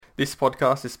This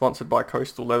podcast is sponsored by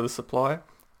Coastal Leather Supply,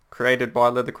 created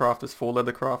by leathercrafters for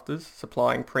leathercrafters,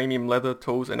 supplying premium leather,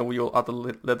 tools and all your other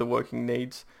leatherworking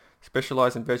needs.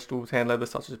 Specialise in vegetable tan leather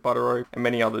such as butter oak and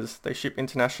many others. They ship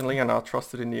internationally and are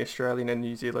trusted in the Australian and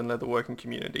New Zealand leatherworking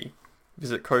community.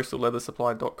 Visit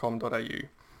coastalleathersupply.com.au.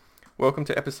 Welcome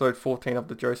to episode 14 of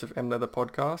the Joseph M. Leather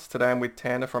podcast. Today I'm with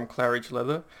Tanner from Claridge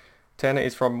Leather. Tanner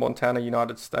is from Montana,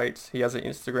 United States. He has an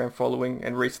Instagram following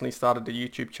and recently started a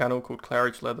YouTube channel called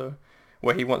Claridge Leather,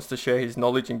 where he wants to share his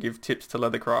knowledge and give tips to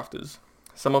leather crafters.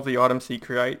 Some of the items he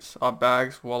creates are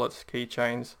bags, wallets,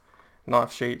 keychains,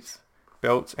 knife sheaths,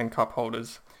 belts and cup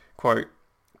holders. Quote,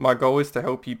 "My goal is to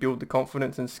help you build the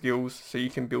confidence and skills so you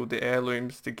can build the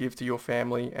heirlooms to give to your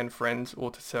family and friends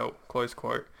or to sell." Close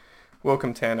quote.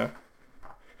 Welcome, Tanner.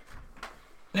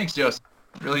 Thanks, Joseph.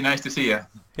 Really nice to see you.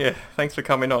 Yeah, thanks for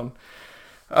coming on.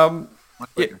 My Yeah,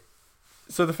 pleasure.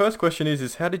 so the first question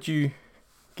is how did you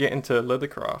get into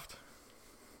leathercraft?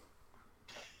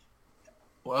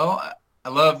 Well, I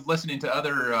love listening to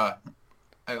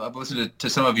I love listening to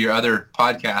some of your other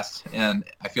podcasts, and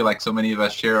I feel like so many of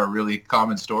us share a really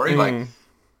common story. Like, I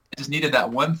just needed that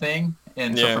one thing,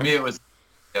 and so Yeah. for me, it was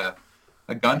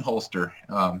a gun holster.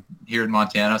 Here in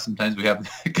Montana, sometimes we have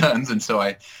guns, and so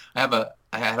I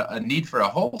had a need for a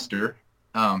holster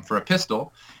for a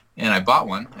pistol, and I bought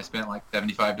one. I spent like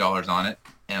 $75 on it,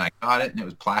 and I got it, and it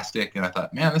was plastic, and I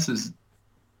thought, man, this is.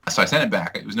 So I sent it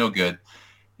back. It was no good,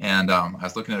 and I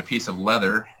was looking at a piece of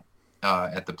leather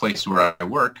at the place where I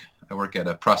work. I work at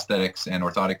a prosthetics and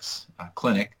orthotics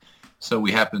clinic, so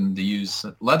we happen to use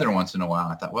leather once in a while.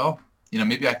 I thought, well,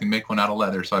 maybe I can make one out of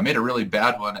leather. So I made a really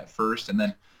bad one at first, and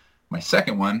then my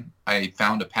second one, I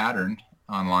found a pattern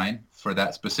online for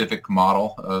that specific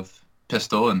model of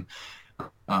pistol, and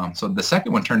so the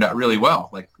second one turned out really well,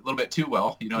 like a little bit too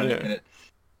well, Yeah. and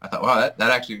I thought, wow, that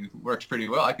actually works pretty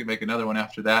well. I could make another one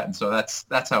after that, and so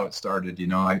that's how it started.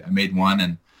 I made one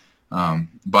and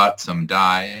bought some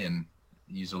dye and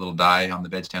used a little dye on the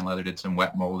veg tan leather, did some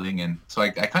wet molding, and so I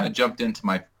kind of jumped into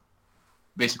my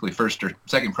basically first or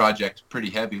second project pretty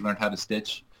heavy, learned how to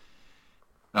stitch.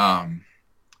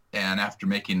 And after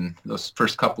making those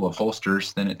first couple of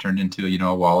holsters, then it turned into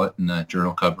a wallet and a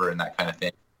journal cover and that kind of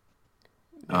thing.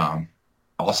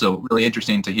 Also really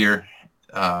interesting to hear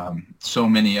so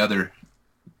many other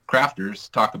crafters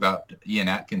talk about Ian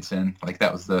Atkinson. Like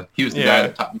he was the guy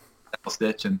that taught me how to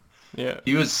stitch, and Yeah.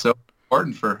 he was so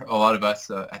important for a lot of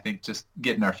us. I think just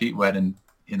getting our feet wet in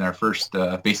our first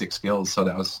basic skills. So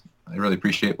I really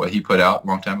appreciate what he put out a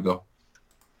long time ago.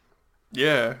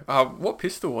 Yeah. What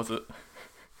pistol was it?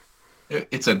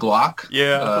 It's a Glock.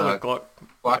 Yeah, I thought a Glock.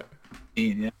 Glock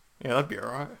 15, yeah. Yeah, that'd be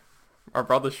alright. My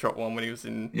brother shot one when he was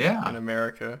in Yeah.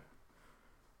 America.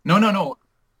 No.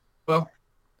 Well,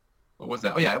 what was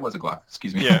that? Oh, yeah, it was a Glock.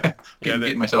 Excuse me. Yeah.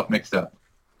 Getting myself mixed up.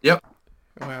 Yep.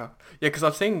 Wow. Yeah, because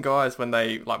I've seen guys when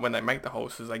they make the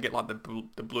holsters, they get like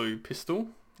the blue pistol,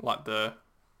 like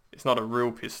it's not a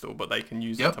real pistol, but they can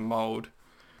use it Yep. to mold.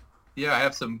 Yeah, I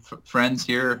have some friends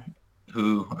here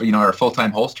who are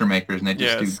full-time holster makers, and they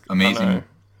just Yes, do I know.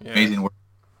 amazing Yeah. work.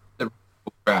 They're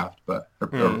craft, but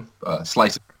or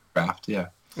slice of craft. Yeah.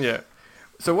 Yeah.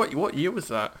 So what year was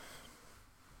that?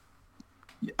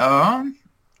 I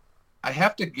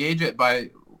have to gauge it by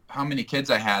how many kids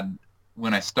I had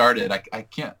when I started. I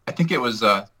can't. I think it was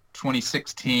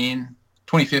 2016,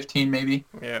 2015 maybe.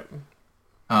 Yeah.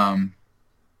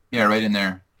 Yeah, right in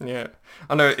there. Yeah.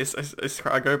 I know it's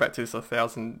I go back to this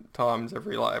 1,000 times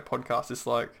every podcast. It's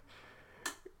like,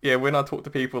 yeah, when I talk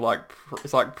to people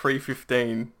it's like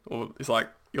pre-15, or it's like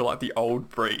you're like the old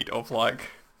breed of like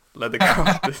leather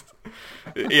crafters.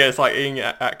 Yeah, it's like Ian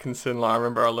Atkinson. Like I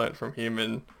remember I learnt from him,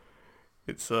 and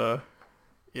it's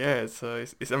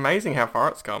it's amazing how far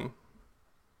it's come.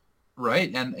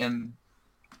 Right, and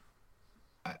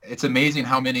it's amazing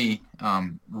how many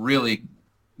really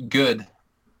good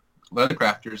leather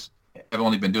crafters have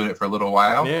only been doing it for a little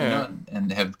while, Yeah. and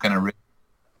have kind of,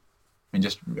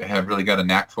 just have really got a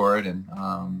knack for it. And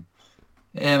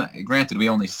granted, I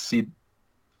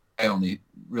only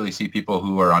really see people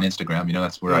who are on Instagram.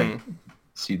 That's where I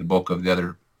see the bulk of the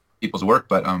other people's work.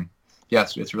 But yeah,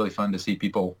 it's really fun to see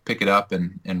people pick it up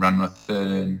and run with it.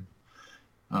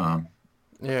 And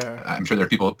Yeah. I'm sure there are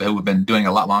people who have been doing it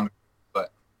a lot longer,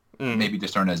 but Mm. maybe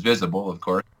just aren't as visible, of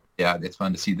course. Yeah, it's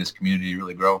fun to see this community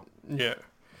really grow. Yeah.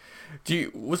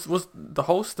 Was the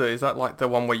holster, is that like the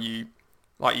one where you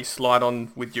slide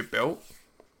on with your belt?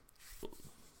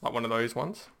 Like one of those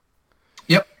ones?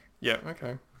 Yep. Yeah,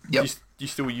 okay. Yep. Do you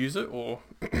still use it, or?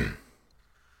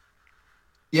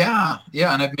 Yeah,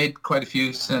 and I've made quite a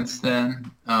few since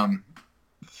then,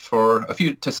 for a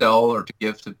few to sell or to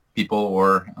give to people,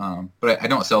 or but I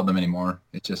don't sell them anymore.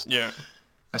 It's just Yeah.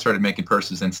 I started making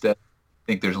purses instead. I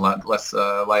think there's a lot less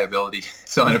liability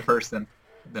selling a purse than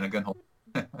a gun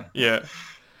holster. Yeah.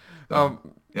 So,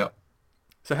 yeah.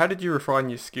 So how did you refine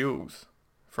your skills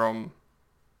from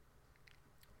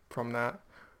that?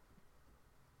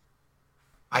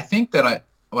 I think that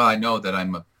I know that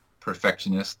I'm a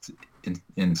perfectionist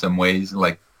in some ways.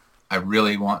 Like, I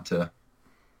really want to,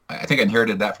 I think I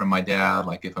inherited that from my dad.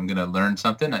 Like, if I'm going to learn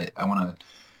something, I want to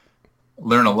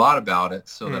learn a lot about it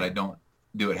so that I don't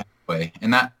do it halfway.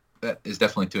 And that is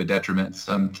definitely to a detriment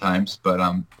sometimes. But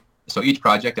so each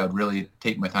project, I would really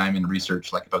take my time and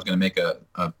research. Like, if I was going to make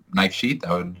a knife sheath,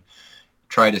 I would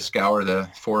try to scour the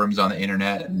forums on the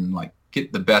internet and like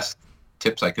get the best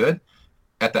tips I could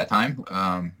at that time.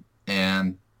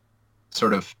 And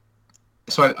sort of,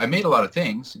 so I made a lot of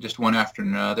things, just one after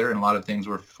another, and a lot of things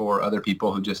were for other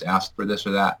people who just asked for this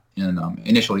or that. And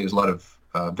initially, it was a lot of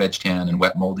veg tan and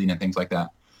wet molding and things like that.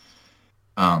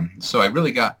 So I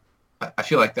really I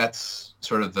feel like that's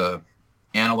sort of the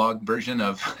analog version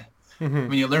of, I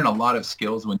mean, you learn a lot of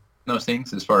skills when those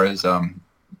things, as far as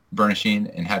burnishing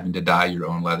and having to dye your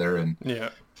own leather and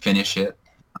finish it.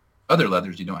 Other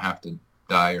leathers you don't have to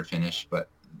dye or finish, but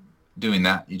doing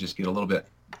that, you just get a little bit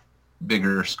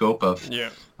bigger scope of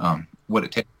what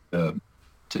it takes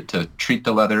to treat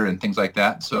the leather and things like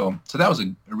that. So that was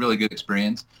a really good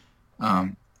experience. I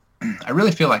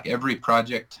really feel like every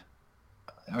project,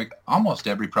 like almost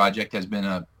every project, has been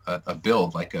a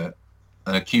build, like an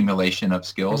accumulation of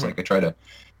skills. Like, I try to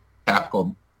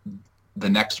tackle the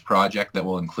next project that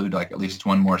will include like at least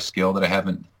one more skill that I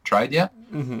haven't tried yet.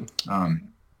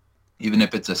 Even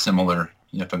if it's a similar,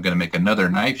 if I'm going to make another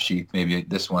knife sheath, maybe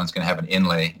this one's going to have an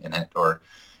inlay in it, or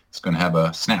it's going to have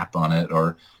a snap on it,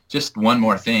 or just one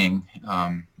more thing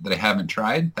that I haven't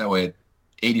tried. That way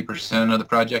 80% of the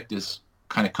project is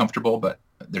kind of comfortable, but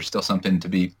there's still something to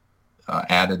be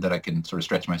added that I can sort of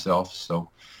stretch myself. So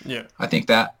I think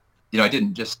that, I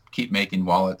didn't just keep making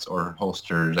wallets or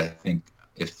holsters. I think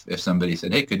if somebody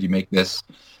said, hey, could you make this,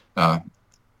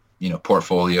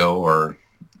 portfolio or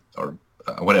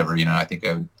whatever, I think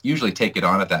I would usually take it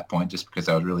on at that point, just because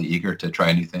I was really eager to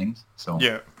try new things. So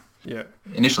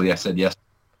initially I said yes.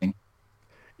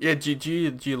 Yeah. Do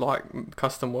you like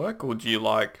custom work, or do you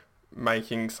like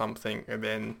making something and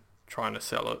then trying to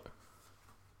sell it?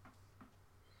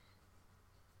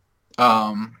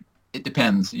 It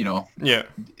depends,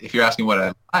 if you're asking what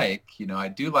I like, I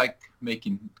do like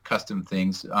making custom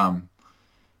things.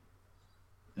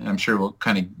 And I'm sure we'll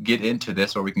kind of get into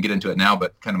this, or we can get into it now,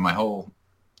 but kind of my whole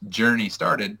journey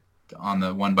started on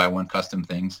the one-by-one custom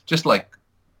things, just like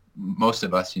most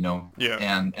of us,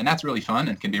 and that's really fun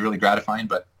and can be really gratifying.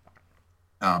 But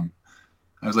I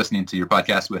was listening to your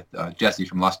podcast with Jesse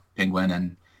from Lost Penguin,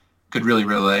 and could really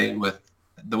relate with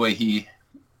the way he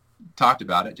talked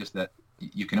about it, just that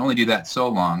you can only do that so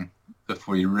long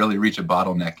before you really reach a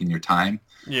bottleneck in your time,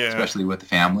 especially with the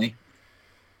family.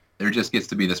 There just gets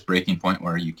to be this breaking point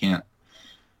where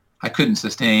I couldn't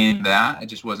sustain that. It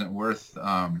just wasn't worth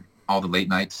all the late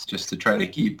nights just to try to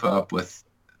keep up with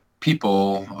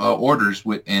people orders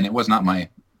and it was not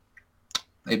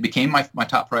it became my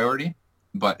top priority,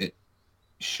 but it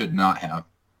should not have.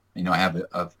 I have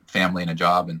a family and a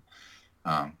job, and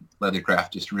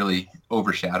Leathercraft just really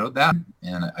overshadowed that,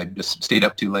 and I just stayed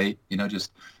up too late. It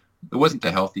wasn't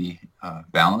a healthy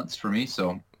balance for me.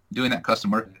 So doing that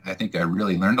custom work, I think I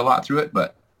really learned a lot through it,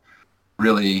 but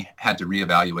really had to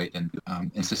reevaluate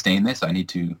and sustain this. I need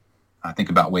to think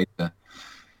about ways to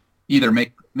either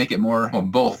make it more, well,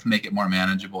 both make it more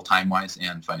manageable time-wise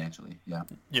and financially.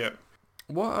 Yeah.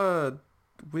 What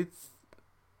with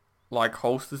like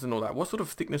holsters and all that, what sort of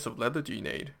thickness of leather do you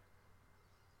need?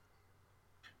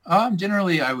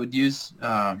 Generally, I would use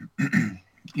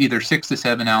either 6 to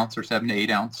 7 ounce or 7 to 8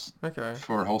 ounce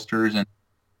for holsters,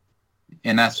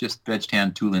 and that's just veg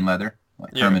tan tooling leather.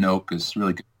 Like Herman Oak is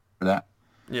really good for that.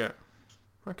 Yeah.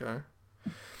 Okay.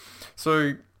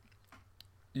 So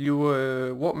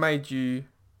what made you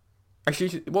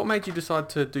decide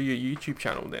to do your YouTube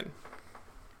channel then?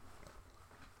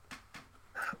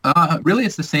 Really,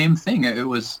 it's the same thing. It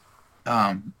was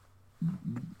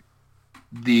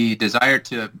the desire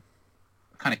to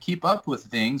kind of keep up with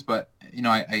things, but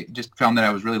I just found that I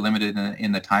was really limited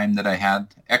in the time that I had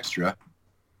extra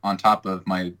on top of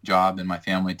my job and my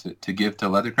family to give to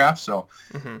Leathercraft. So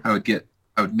I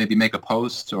would maybe make a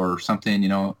post or something,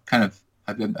 kind of,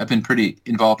 I've been pretty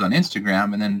involved on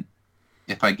Instagram, and then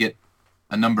if I get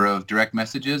a number of direct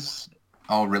messages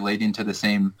all relating to the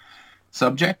same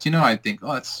subject, I think,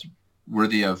 oh, it's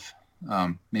worthy of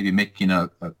maybe making a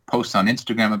post on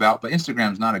Instagram about, but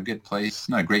Instagram's not a good place,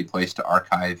 not a great place to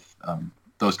archive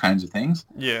those kinds of things,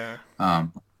 Yeah.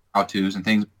 how-tos and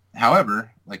things.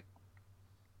 However, like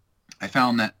I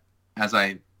found that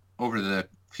over the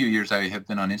few years I have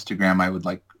been on Instagram, I would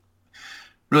like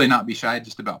really not be shy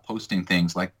just about posting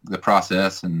things like the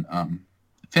process and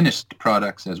finished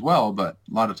products as well. But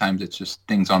a lot of times it's just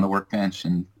things on the workbench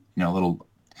and, a little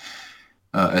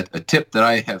a tip that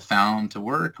I have found to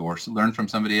work or learn from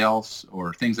somebody else,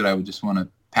 or things that I would just want to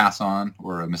pass on,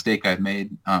 or a mistake I've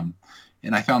made.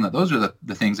 And I found that those are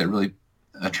the things that really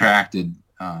attracted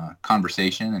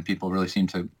conversation, and people really seem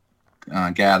to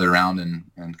gather around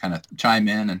and kind of chime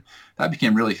in, and that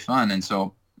became really fun. And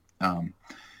so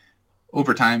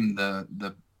over time,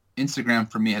 the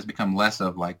Instagram for me has become less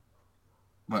of like,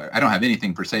 well, I don't have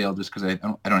anything for sale just because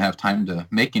I don't have time to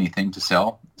make anything to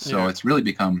sell. So It's really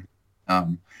become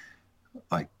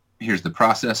like, here's the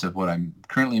process of what I'm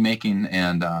currently making,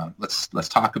 and let's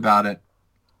talk about it.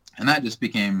 And that just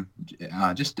became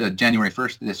January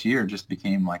 1st this year just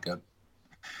became like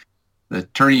the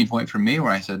turning point for me,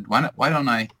 where I said, why don't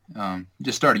I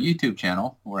just start a YouTube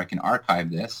channel where I can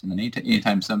archive this, and then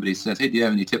anytime somebody says, hey, do you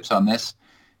have any tips on this?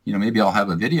 Maybe I'll have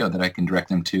a video that I can direct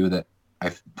them to that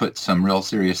I've put some real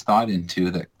serious thought into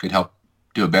that could help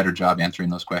do a better job answering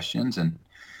those questions. And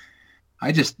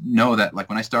I just know that, like,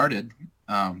 when I started,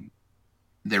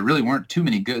 there really weren't too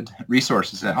many good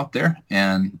resources out there.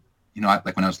 And,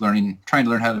 like when I was trying to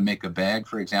learn how to make a bag,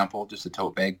 for example, just a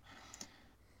tote bag,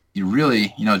 you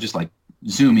really, just like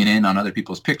zooming in on other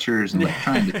people's pictures and like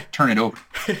trying to turn it over.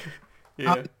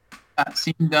 Yeah. That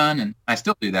seemed done, and I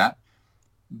still do that.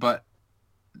 But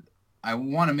I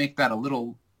want to make that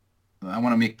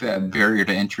barrier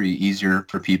to entry easier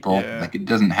for people. Yeah. Like, it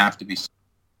doesn't have to be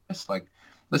just like,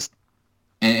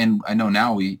 and I know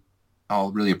now we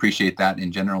all really appreciate that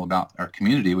in general about our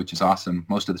community, which is awesome.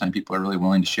 Most of the time people are really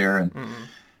willing to share. And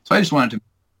so I just wanted to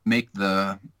make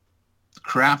the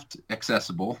craft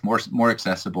accessible, more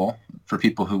accessible for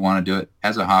people who want to do it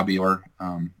as a hobby, or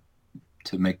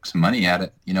to make some money at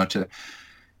it,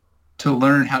 to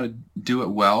learn how to do it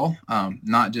well,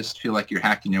 not just feel like you're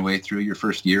hacking your way through your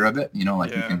first year of it. You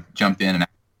can jump in and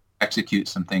execute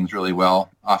some things really well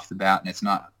off the bat,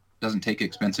 and doesn't take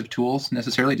expensive tools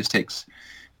necessarily. It just takes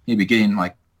maybe getting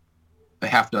like a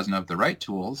half dozen of the right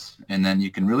tools, and then you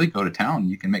can really go to town.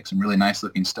 You can make some really nice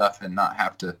looking stuff and not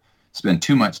have to spend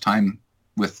too much time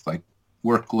with like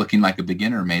work looking like a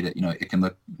beginner made it. It can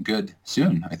look good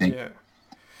soon, I think. Yeah.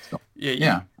 So,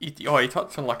 You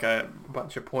touched on like a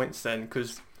bunch of points then,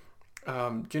 because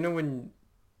do you know when...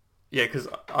 Yeah, because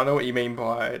I know what you mean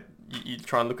by you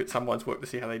try and look at someone's work to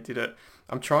see how they did it.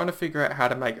 I'm trying to figure out how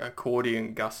to make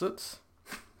accordion gussets.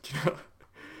 Do you know?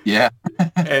 Yeah.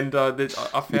 And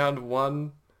I found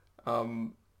one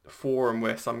forum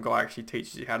where some guy actually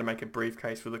teaches you how to make a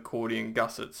briefcase with accordion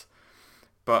gussets,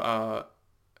 but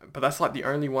that's like the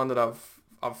only one that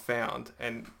I've found,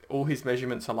 and all his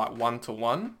measurements are like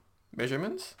 1-to-1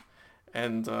 measurements,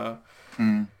 and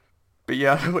but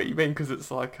yeah, I know what you mean, because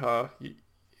it's like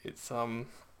it's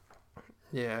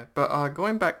yeah. But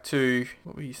going back to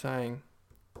what were you saying?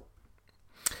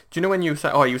 Do you know when you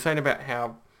were saying about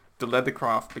how the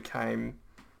leathercraft became,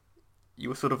 you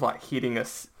were sort of like hitting a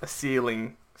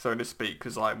ceiling, so to speak,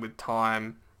 because like with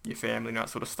time, your family and that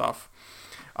sort of stuff.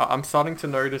 I'm starting to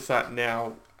notice that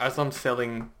now as I'm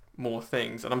selling more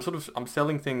things, and I'm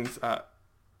selling things at,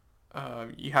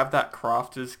 you have that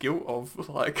crafter's guilt of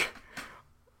like,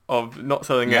 of not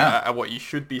selling it at what you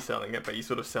should be selling it, but you're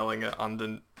sort of selling it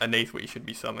underneath what you should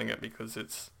be selling it, because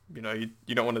it's, you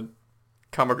don't want to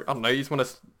I don't know, you just want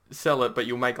to sell it, but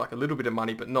you'll make like a little bit of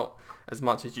money, but not as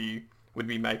much as you would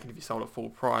be making if you sold at full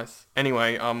price.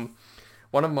 Anyway,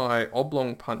 one of my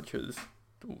oblong punches,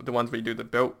 the ones where you do the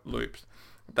belt loops,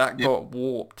 that got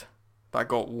warped. And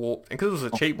because it was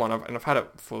a cheap one, and I've had it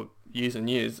for years and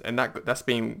years, and that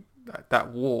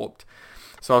warped.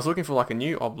 So I was looking for like a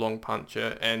new oblong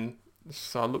puncher, and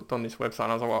so I looked on this website,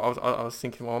 and I was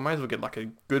thinking, well, I may as well get like a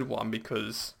good one,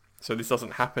 because so this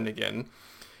doesn't happen again.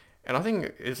 And I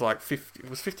think it's like it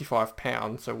was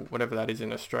 £55, so whatever that is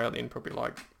in Australian, probably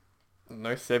like, I don't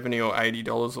know, $70 or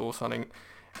 $80 or something.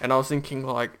 And I was thinking,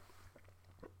 like,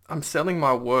 I'm selling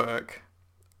my work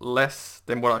less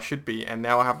than what I should be, and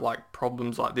now I have like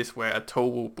problems like this where a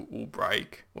tool will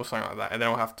break or something like that, and then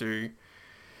I'll have to,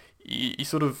 you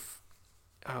sort of,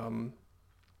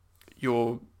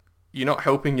 you're not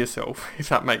helping yourself, if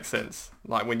that makes sense.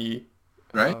 Like when you,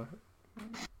 right?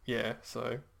 Yeah.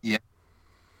 So. Yeah.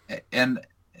 And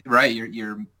right,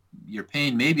 you're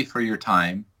paying maybe for your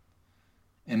time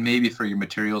and maybe for your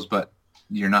materials, but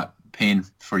you're not paying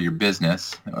for your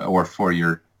business or for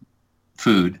your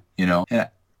food, you know.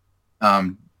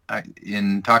 And,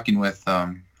 in talking with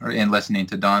or in listening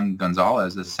to Don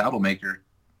Gonzalez, the saddle maker,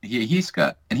 he's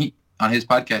got, and he on his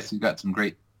podcast he's got some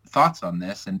great thoughts on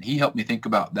this, and he helped me think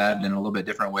about that in a little bit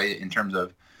different way in terms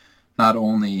of not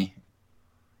only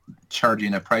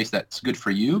charging a price that's good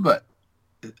for you, but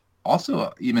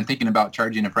also even thinking about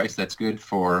charging a price that's good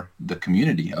for the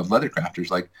community of leather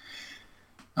crafters. Like,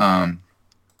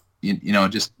 you know,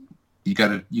 just you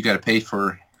gotta pay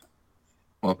for.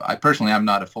 Well, I'm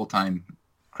not a full-time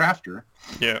crafter.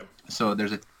 Yeah. So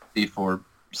there's a fee for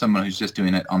someone who's just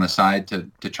doing it on the side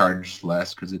to charge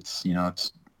less, because it's, you know,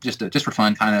 it's just for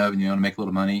fun, kind of, you know, to make a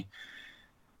little money.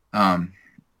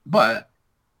 But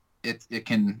it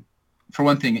can, for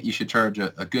one thing, you should charge a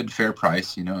good fair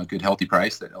price, you know, a good healthy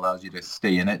price that allows you to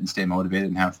stay in it and stay motivated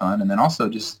and have fun. And then also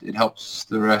just it helps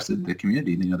the rest of the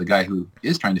community, you know, the guy who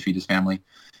is trying to feed his family.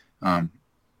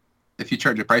 If you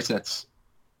charge a price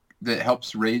that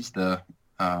helps raise the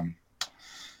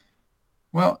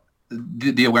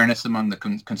the awareness among the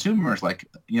consumers, like,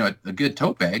 you know, a good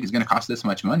tote bag is going to cost this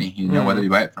much money, you know, whether you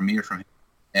buy it from me or from him.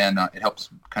 And it helps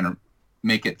kind of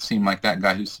make it seem like that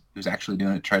guy who's actually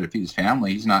doing it to try to feed his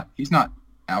family, he's not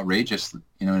outrageous,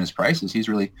 you know, in his prices. He's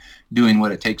really doing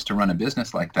what it takes to run a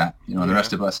business like that, you know. And the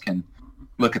rest of us can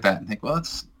look at that and think, well,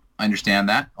 I understand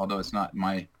that, although it's not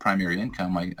my primary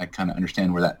income. I kind of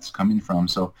understand where that's coming from.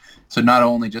 So not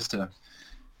only just to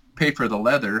pay for the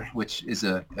leather, which is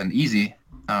an easy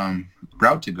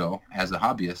route to go as a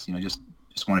hobbyist, you know, just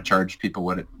want to charge people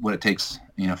what it takes,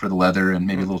 you know, for the leather and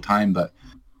maybe a little time. But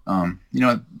you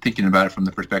know, thinking about it from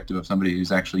the perspective of somebody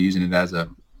who's actually using it as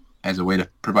a way to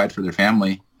provide for their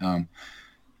family,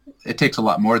 it takes a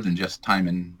lot more than just time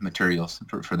and materials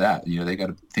for that. You know, they got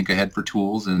to think ahead for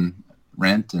tools and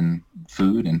rent and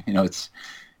food, and, you know,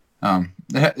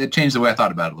 it changed the way I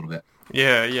thought about it a little bit.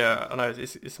 Yeah, I know.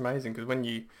 It's amazing, because when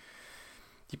you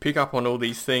pick up on all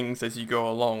these things as you go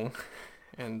along,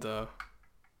 and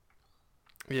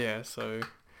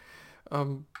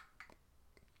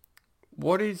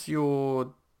what is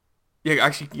your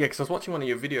because I was watching one of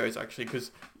your videos, actually,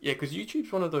 because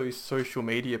YouTube's one of those social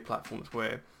media platforms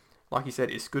where, like you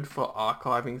said, it's good for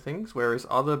archiving things, whereas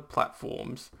other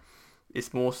platforms,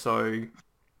 it's more so,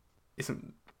 it's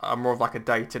more of like a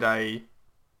day-to-day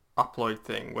upload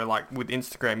thing, where, like, with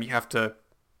Instagram, you have to,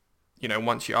 you know,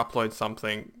 once you upload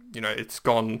something, you know, it's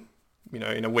gone, you know,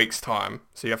 in a week's time.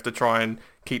 So you have to try and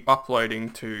keep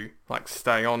uploading to, like,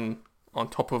 stay on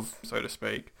top of, so to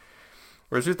speak.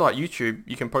 Whereas with, like, YouTube,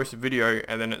 you can post a video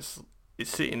and then it's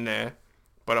sitting there,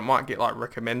 but it might get, like,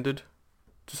 recommended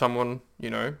to someone, you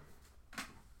know.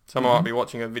 Someone might be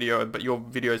watching a video, but your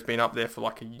video's been up there for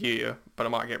like a year, but it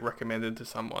might get recommended to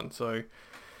someone. So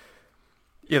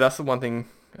yeah, that's the one thing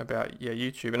about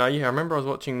YouTube. And I remember I was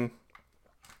watching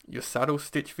your saddle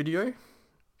stitch video,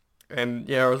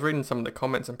 and I was reading some of the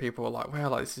comments, and people were like, wow,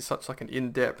 like, this is such like an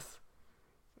in-depth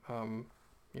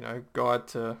you know, guide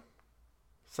to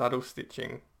saddle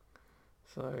stitching.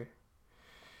 So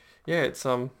yeah, it's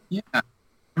I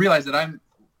realize that I'm,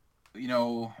 you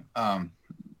know,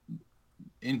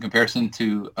 in comparison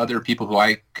to other people who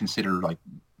I consider like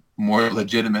more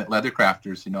legitimate leather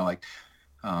crafters, you know, like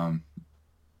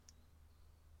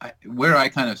where I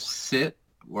kind of sit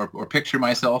or picture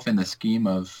myself in the scheme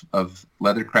of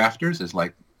leather crafters is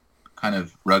like kind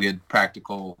of rugged,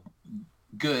 practical,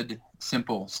 good,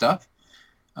 simple stuff.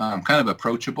 Kind of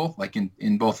approachable, like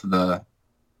in both the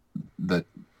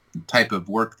type of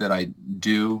work that I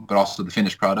do, but also the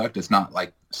finished product. It's not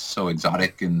like so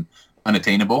exotic and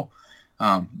unattainable.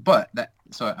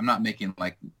 So I'm not making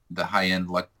like the high-end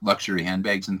luxury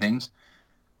handbags and things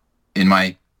in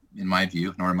my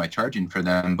view, nor am I charging for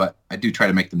them, but I do try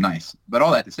to make them nice. But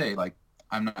all that to say, like,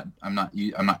 I'm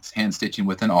not hand stitching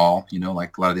with an awl, you know,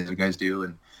 like a lot of the other guys do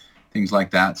and things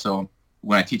like that. So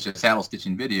when I teach a saddle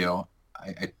stitching video,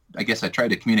 I guess I try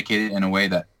to communicate it in a way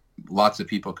that lots of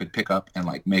people could pick up and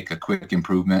like make a quick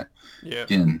improvement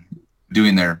in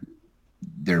doing their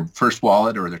first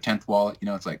wallet or their 10th wallet. You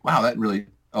know, it's like, wow, that really,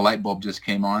 a light bulb just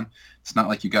came on. It's not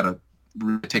like you got to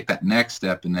really take that next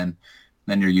step and then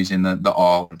you're using the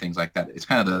awl and things like that. It's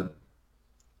kind of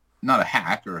not a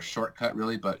hack or a shortcut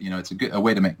really, but, you know, it's a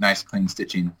way to make nice, clean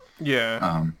stitching.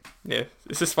 Yeah.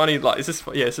 It's just funny. Like, it's just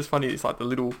funny. It's like the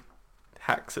little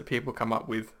hacks that people come up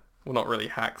with. Well, not really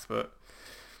hacks, but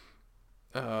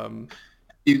have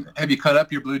you cut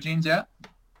up your blue jeans yet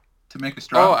to make a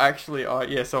strap? Oh, actually,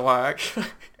 so I actually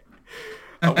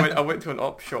I went to an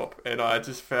op shop, and I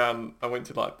went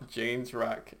to like the jeans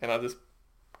rack, and I just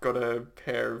got a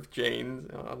pair of jeans.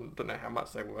 I don't know how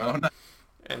much they were. Oh, no.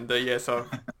 And so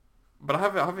but I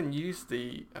haven't used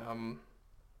the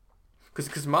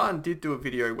because Martin did do a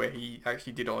video where he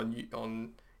actually did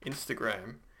on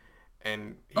Instagram,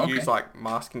 and he used Okay. like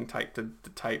masking tape to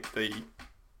tape the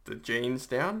jeans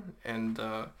down,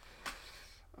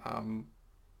 um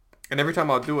and every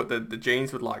time I'd do it, the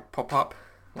jeans would like pop up.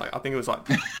 Like I think it was like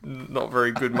not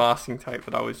very good masking tape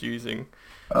that I was using,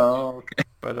 Oh, okay.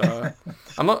 but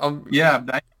I'm not. Yeah,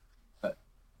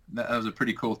 that was a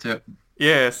pretty cool tip.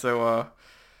 Yeah. So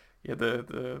yeah,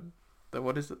 the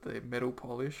what is it? The metal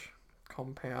polish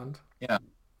compound. Yeah.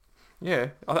 Yeah.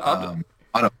 Auto.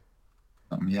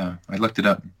 Yeah, I looked it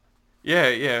up. Yeah.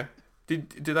 Yeah. Did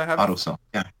they have? Autocell.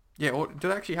 Yeah. Yeah. Or do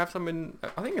they actually have some in?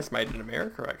 I think it's made in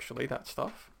America actually. That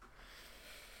stuff.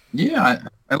 Yeah,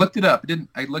 I looked it up. It didn't.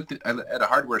 I looked at a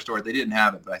hardware store. They didn't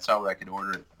have it, but I saw where I could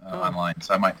order it Oh, online.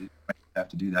 So might have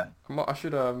to do that.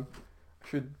 I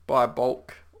should buy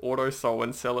bulk AutoSol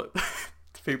and sell it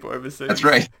to people That's overseas.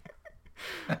 right.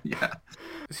 Yeah.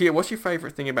 So yeah, what's your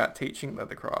favorite thing about teaching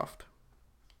leathercraft?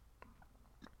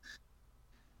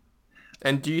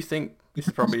 And do you think this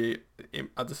is probably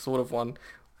the sort of one?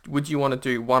 Would you want to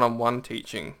do one-on-one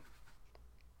teaching?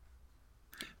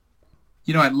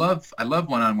 I love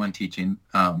one-on-one teaching,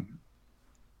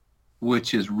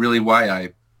 which is really why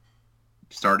I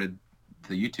started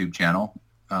the YouTube channel,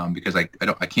 because I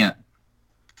can't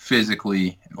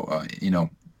physically,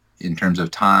 in terms of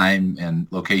time and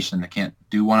location, I can't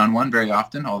do one-on-one very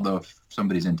often. Although if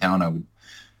somebody's in town,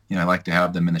 I like to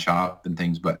have them in the shop and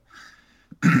things. But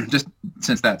just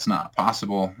since that's not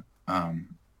possible,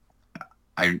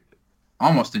 I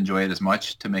almost enjoy it as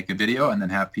much to make a video and then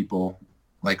have people,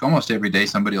 like almost every day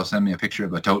somebody will send me a picture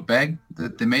of a tote bag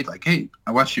that they made, like, hey,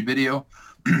 I watched your video.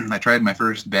 I tried my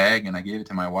first bag and I gave it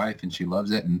to my wife and she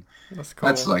loves it. And That's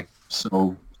that's cool. like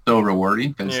so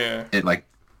rewarding because Yeah. it like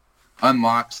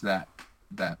unlocks that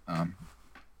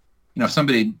if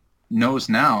somebody knows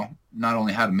now not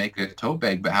only how to make a tote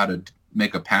bag but how to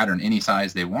make a pattern any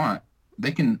size they want,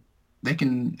 they can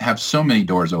have so many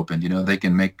doors opened. They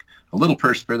can make a little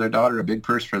purse for their daughter, a big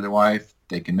purse for their wife.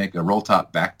 They can make a roll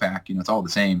top backpack. It's all the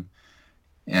same,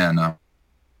 and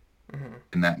Hmm.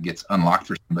 and that gets unlocked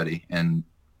for somebody. And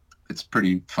it's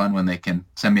pretty fun when they can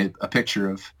send me a picture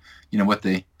of what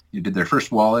they did, their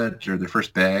first wallet or their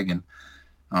first bag, and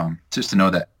just to know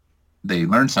that they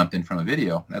learned something from a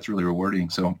video. That's really rewarding.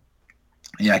 So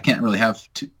yeah, I can't really have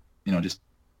just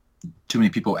too many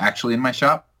people actually in my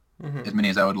shop, Hmm. as many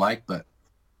as I would like, but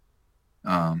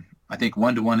I think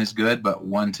 1-to-1 is good, but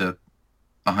 1 to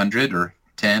 100 or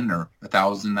 10 or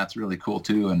 1,000, that's really cool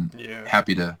too, and Yeah.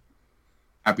 happy to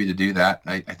do that.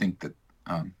 I think that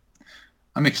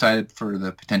I'm excited for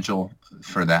the potential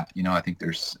for that. I think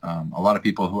there's a lot of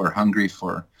people who are hungry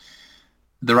for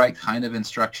the right kind of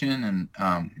instruction,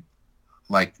 and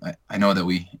like I know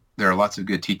that there are lots of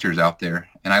good teachers out there,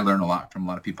 and I learn a lot from a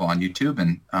lot of people on YouTube,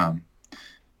 and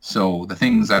so the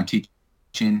things I'm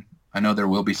teaching, I know there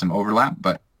will be some overlap,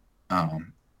 but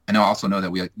I also know that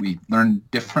we learn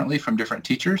differently from different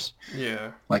teachers.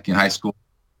 Yeah. Like in high school,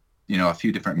 a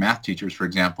few different math teachers, for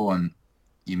example, and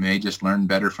you may just learn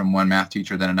better from one math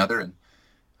teacher than another.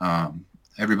 And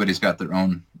everybody's got their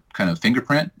own kind of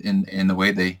fingerprint in the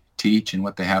way they teach and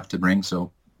what they have to bring.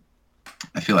 So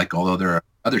I feel like although there are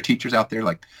other teachers out there,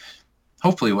 like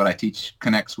hopefully what I teach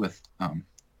connects with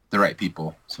the right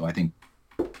people. So I think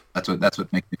that's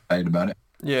what makes me excited about it.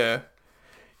 Yeah.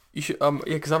 You should. Yeah,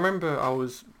 because I remember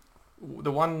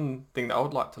the one thing that I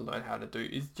would like to learn how to do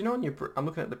is, do you know, I'm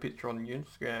looking at the picture on your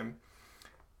Instagram.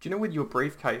 Do you know with your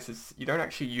briefcases, you don't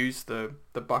actually use the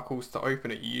buckles to open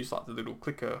it. You use like the little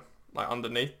clicker like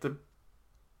underneath the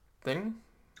thing.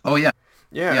 Oh yeah,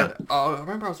 yeah. Yeah, I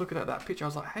remember I was looking at that picture. I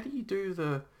was like, how do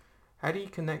you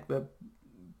connect the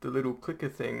little clicker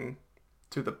thing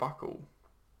to the buckle?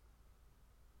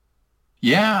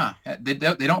 Yeah, they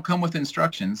don't come with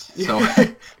instructions, so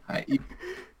Yeah, I use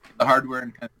the hardware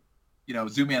and kind of,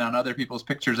 zoom in on other people's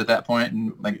pictures at that point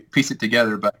and like piece it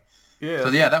together. But yeah, so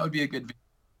yeah, that would be a good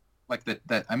like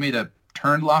that. I made a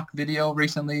turn lock video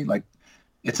recently. Like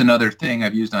it's another thing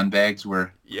I've used on bags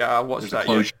where yeah. I watched there's a that.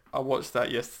 Yeah, closure. I watched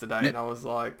that yesterday, and I was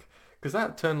like, because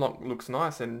that turn lock looks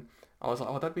nice, and I was like,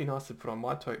 oh, that'd be nice to put on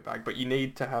my tote bag. But you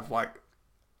need to have like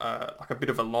a bit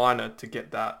of a liner to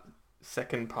get that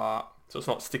second part, so it's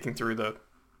not sticking through the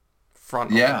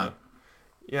front of Yeah. the.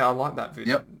 Yeah, I like that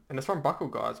video, Yep. and it's from Buckle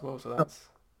Guy as well. So that's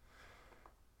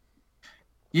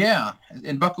Yeah.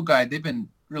 And Buckle Guide, they've been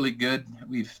really good.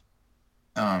 We've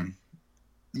um,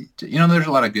 there's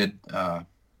a lot of good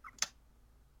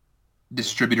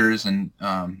distributors and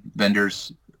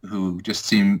vendors who just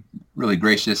seem really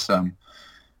gracious,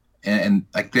 and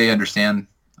like they understand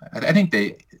I think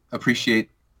they appreciate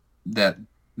that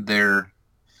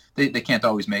they can't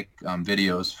always make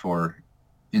videos for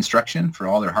instruction for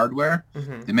all their hardware.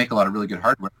 Mm-hmm. They make a lot of really good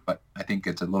hardware, but I think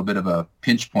it's a little bit of a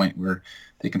pinch point where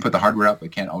they can put the hardware up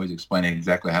but can't always explain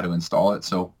exactly how to install it.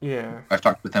 So Yeah. I've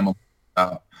talked with them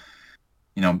about,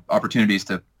 opportunities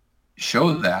to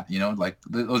show that, like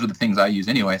those are the things I use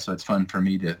anyway. So it's fun for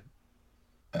me to,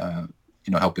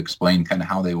 help explain kind of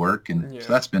how they work. And Yeah.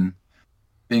 so that's been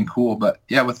cool. But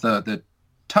yeah, with the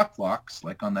tuck locks,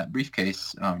 like on that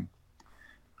briefcase,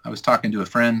 I was talking to a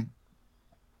friend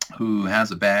who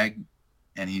has a bag,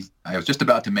 and I was just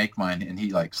about to make mine, and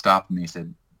he like stopped me and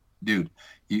said, dude,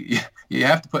 you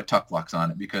have to put tuck locks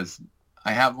on it, because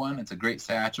I have one. It's a great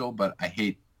satchel, but I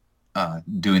hate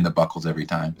doing the buckles every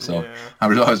time. So Yeah. I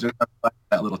was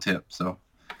that little tip. So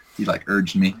he like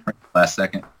urged me right last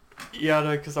second. Yeah, I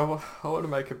know, because I want to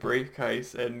make a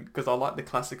briefcase, and because I like the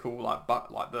classical like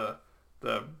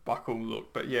the buckle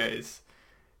look, but yeah, it's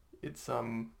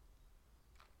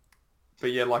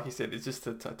but yeah, like you said, it's just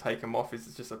to take them off.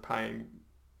 It's just a pain,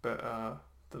 but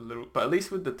but at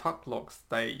least with the tuck locks,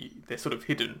 they're sort of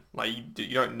hidden. Like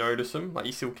you don't notice them. Like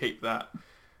you still keep that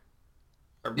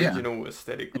Yeah, original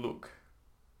aesthetic look.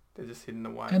 They're just hidden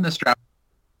away. and the strap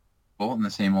in the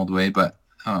same old way, but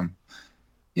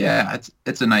yeah,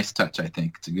 it's a nice touch. I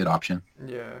think it's a good option,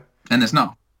 Yeah. and it's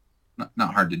not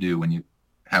hard to do when you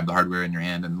have the hardware in your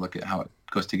hand and look at how it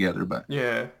goes together. But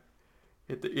Yeah.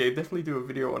 Yeah, definitely do a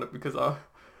video on it, because I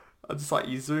just like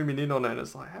you zooming in on it and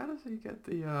it's like, how does he get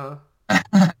the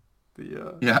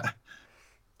yeah,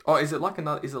 oh, is it like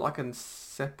a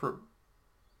separate,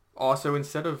 oh, so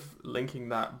instead of linking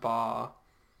that bar,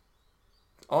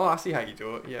 oh, I see how you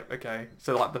do it. Yeah, okay.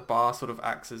 So like the bar sort of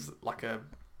acts as like a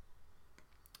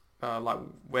like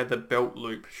where the belt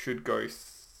loop should go,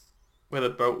 where the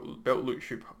belt loop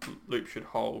should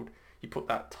hold, you put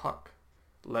that tuck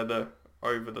leather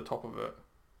over the top of it.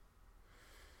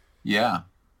 yeah,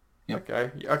 yep.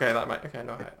 Okay, that mate. Okay,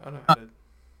 no, I know how to.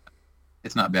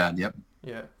 It's not bad. Yep.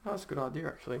 Yeah, that's a good idea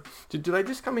actually. Do they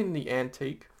just come in the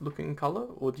antique looking color,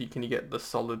 or can you get the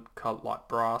solid color like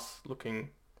brass looking?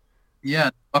 Yeah,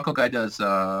 Buckle Guy does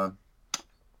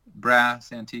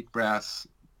brass, antique brass,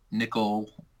 nickel,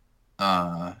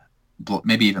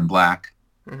 maybe even black.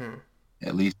 Hmm.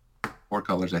 At least 4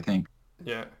 colors, I think.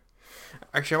 Yeah.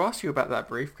 Actually, I'll ask you about that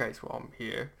briefcase while I'm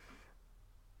here.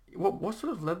 What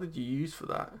sort of leather do you use for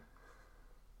that?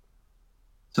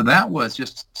 So that was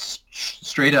just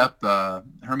straight up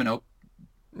Herman Oak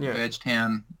Yeah. edge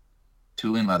tan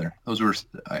tooling leather. Those were.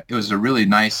 It was a really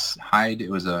nice hide. It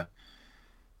was I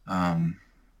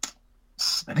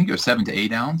think it was 7 to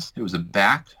 8 ounce. It was a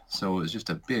back, so it was just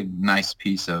a big, nice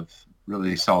piece of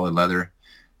really solid leather.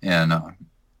 And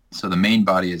so the main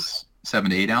body is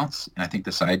 7 to 8 ounce, and I think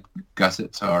the side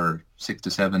gussets are 6 to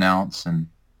 7 ounce, and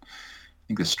I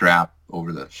think the strap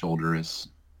over the shoulder is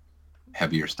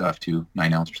heavier stuff too,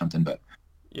 9 ounce or something. But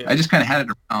Yeah. I just kind of had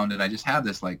it around, and I just had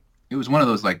this it was one of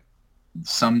those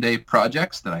someday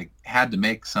projects that I had to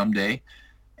make someday,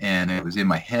 and it was in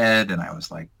my head, and I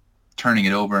was turning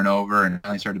it over and over, and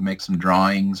I started to make some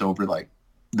drawings over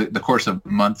the course of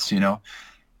months,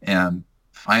 and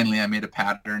finally I made a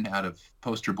pattern out of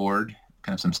poster board,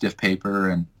 kind of some stiff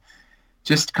paper, and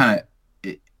just then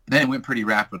it went pretty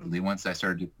rapidly once I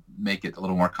started to make it a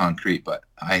little more concrete. But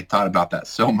I thought about that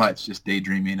so much, just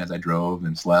daydreaming as I drove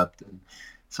and slept, and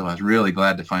so I was really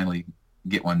glad to finally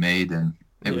get one made. And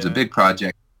it was a big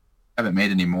project. I haven't made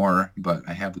any more, but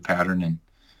I have the pattern, and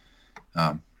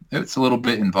it's a little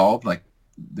bit involved.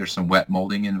 There's some wet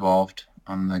molding involved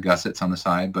on the gussets on the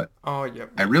side, but Oh,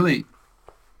 yep.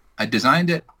 I designed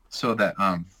it so that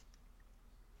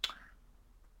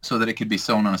it could be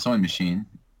sewn on a sewing machine.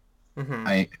 Hmm.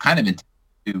 I kind of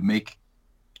intended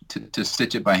to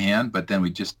stitch it by hand, but then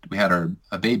we had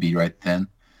a baby right then,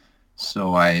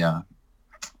 so I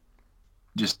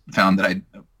just found that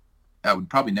I would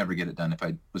probably never get it done if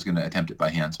I was going to attempt it by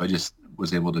hand. So I just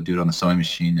was able to do it on the sewing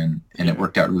machine, and it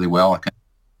worked out really well. I kind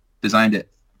of designed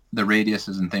the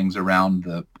radiuses and things around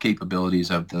the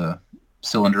capabilities of the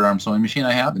cylinder arm sewing machine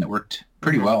I have, and it worked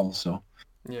pretty well. So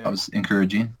Yeah. that was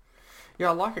encouraging. Yeah,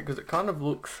 I like it because it kind of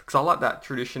looks, because I like that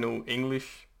traditional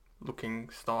English looking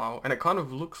style, and it kind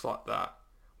of looks like that,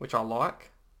 which I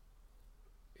like.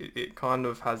 It kind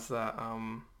of has that,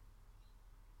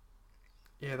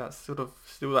 yeah, that's sort of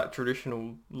still that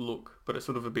traditional look, but it's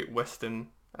sort of a bit Western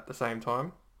at the same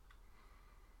time.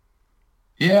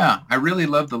 Yeah, I really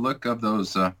love the look of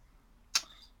those.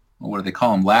 What do they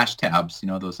call them? Lash tabs.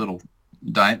 Those little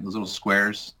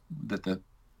squares that the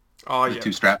Oh, the yep.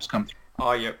 two straps come through.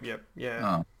 Oh, yep,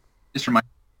 yeah. Just reminds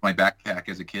me of my backpack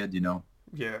as a kid.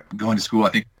 Yeah. going to school. I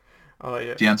think Oh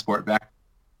yeah. JanSport back.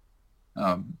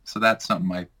 So that's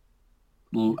something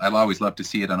I'll always love to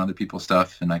see it on other people's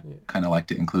stuff, and I Yeah. kind of like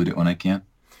to include it when I can.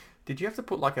 Did you have to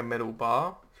put like a metal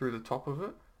bar through the top of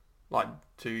it, like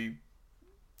to,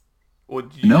 or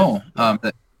did you just No, no?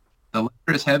 the leather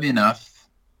is heavy enough.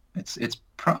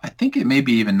 I think it may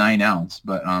be even 9 ounce,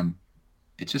 but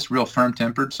it's just real firm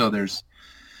tempered. So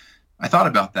I thought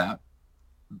about that,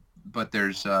 but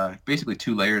there's basically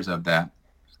two layers of that.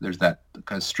 There's that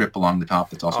kind of strip along the top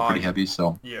that's also Oh pretty heavy,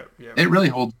 so yeah, yeah, it really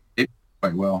holds it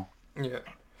quite well. yeah,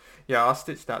 yeah. I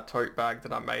stitched that tote bag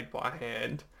that I made by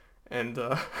hand, and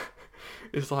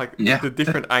it's like Yeah, the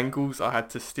different angles I had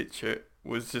to stitch it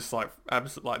was just like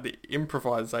absolute like the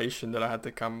improvisation that I had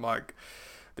to come like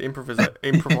the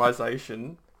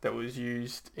improvisation that was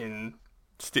used in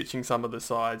stitching some of the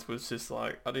sides was just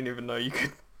like I didn't even know you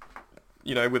could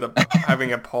with a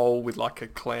having a pole with like a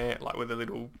clamp like with a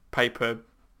little paper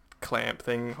clamp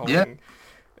thing yeah, holding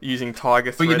using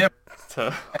tiger but you thread never,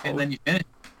 to and hold then you finish.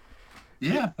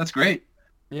 yeah Yeah, that's great.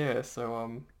 yeah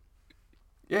so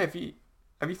yeah if you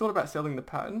have you thought about selling the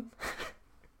pattern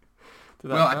to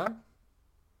Well, that bag.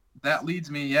 that leads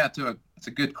me, yeah, it's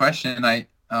a good question.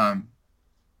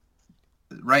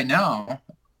 Right now,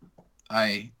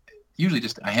 I usually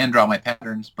just I hand draw my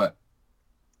patterns, but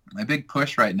my big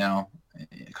push right now,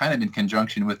 kind of in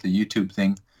conjunction with the YouTube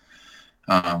thing,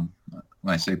 um,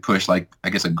 when I say push, like I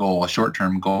guess a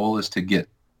short-term goal is to get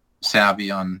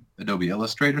savvy on Adobe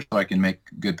Illustrator so I can make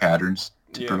good patterns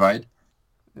to Yeah, provide.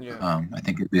 yeah, I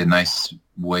think it'd be a nice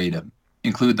way to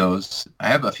include those. I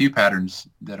have a few patterns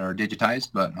that are digitized,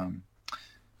 but I'm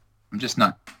just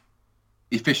not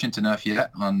efficient enough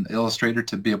yet on Illustrator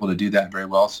to be able to do that very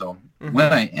well. So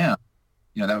when mhm, I am,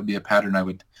 that would be a pattern I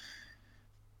would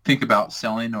think about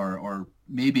selling or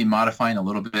maybe modifying a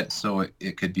little bit so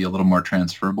it could be a little more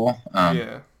transferable.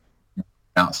 yeah,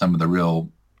 Out some of the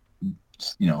real,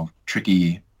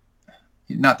 tricky,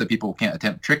 not that people can't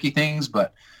attempt tricky things,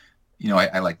 but,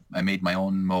 I made my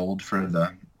own mold for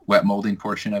the wet molding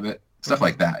portion of it, stuff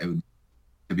like mhm, that. It would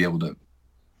to be able to,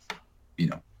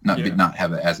 yeah, not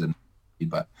have it as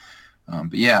but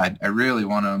yeah, I really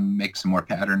want to make some more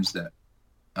patterns that,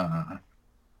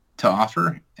 to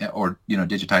offer or,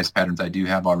 digitized patterns I do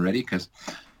have already. Cause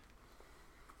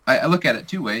I look at it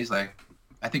two ways. Like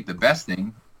I think the best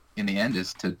thing in the end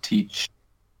is to teach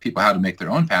people how to make their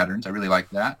own patterns. I really like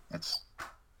that. That's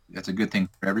a good thing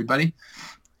for everybody.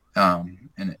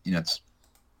 And it's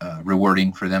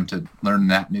rewarding for them to learn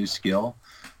that new skill.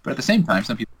 But at the same time,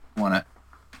 some people want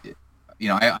to,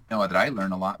 I know that I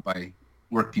learn a lot by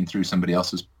working through somebody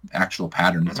else's actual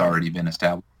pattern that's mhm, already been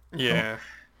established. So yeah.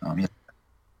 yeah,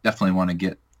 definitely want to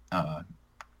get,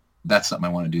 that's something I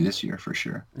want to do this year for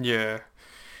sure. Yeah,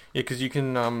 yeah, because you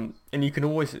can and you can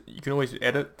always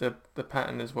edit the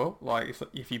pattern as well. Like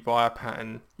if you buy a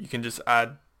pattern, you can just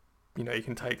add, you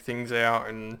can take things out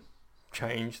and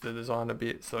change the design a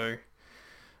bit. So,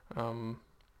 um,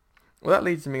 well, that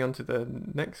leads me on to the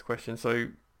next question. So,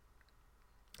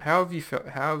 how have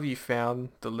you found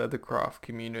the leathercraft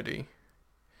community?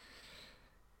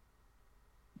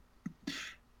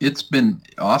 It's been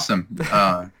awesome.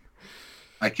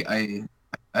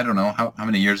 I don't know how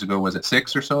many years ago was it,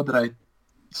 6 or so that I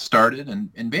started,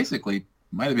 and basically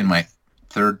might have been my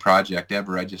third project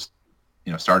ever. I just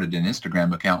started an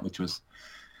Instagram account, which was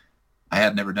I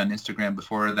had never done Instagram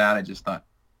before that. I just thought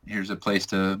here's a place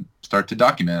to start to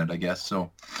document it, I guess.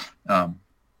 So um,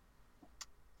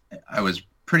 I was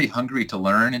pretty hungry to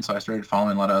learn, and so I started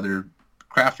following a lot of other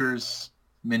crafters,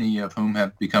 many of whom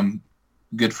have become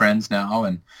good friends now,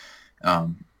 and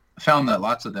found that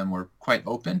lots of them were quite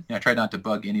open. I tried not to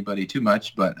bug anybody too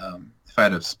much, but if I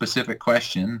had a specific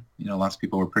question, lots of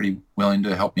people were pretty willing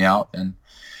to help me out, and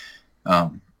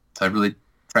so I really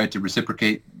tried to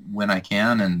reciprocate when I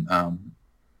can. And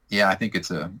yeah, I think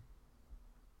it's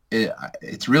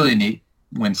really neat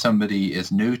when somebody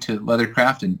is new to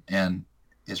leathercraft and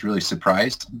is really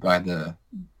surprised by the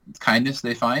kindness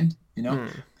they find.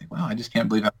 Hmm. Like, wow, I just can't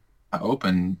believe how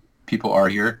open people are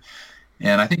here.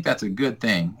 And I think that's a good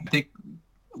thing. I think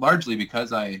largely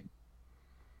because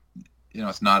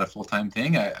it's not a full-time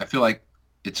thing. I feel like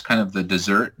it's kind of the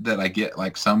dessert that I get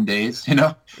like some days, at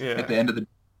Yeah. the end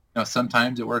of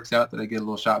sometimes it works out that I get a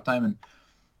little shop time, and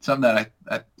something that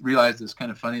I realized is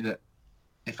kind of funny that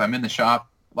if I'm in the shop,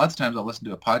 lots of times I'll listen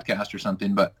to a podcast or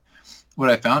something, but what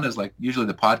I found is like usually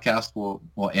the podcast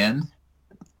will end,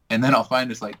 and then I'll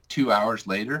find it's like 2 hours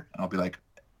later and I'll be like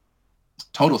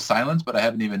total silence, but I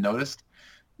haven't even noticed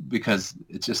because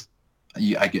it's just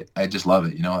I just love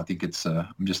it. I think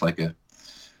I'm just like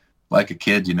a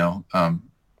kid,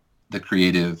 the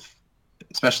creative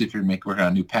especially if you're working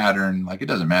on a new pattern, like it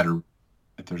doesn't matter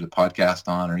if there's a podcast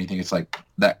on or anything. It's like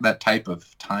that type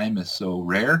of time is so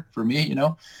rare for me,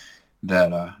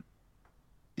 that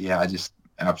yeah, I just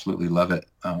absolutely love it.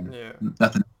 Yeah.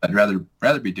 Nothing I'd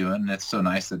rather be doing, and it's so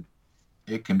nice that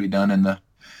it can be done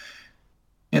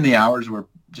in the hours where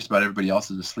just about everybody else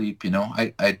is asleep.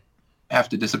 I have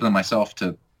to discipline myself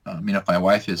to, if my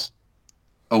wife is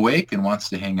awake and wants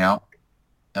to hang out,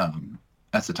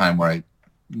 that's the time where I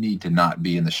need to not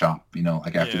be in the shop,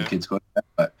 like after the kids go to bed.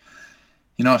 But,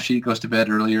 if she goes to bed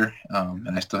earlier,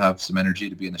 and I still have some energy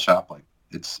to be in the shop, like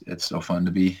it's so fun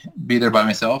to be there by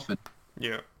myself and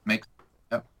make.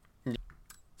 Yep.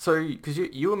 So, because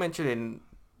you were mentioning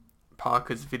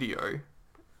Parker's video,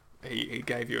 he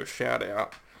gave you a shout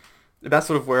out. That's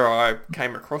sort of where I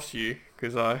came across you,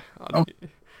 because Oh.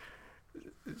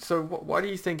 So why do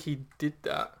you think he did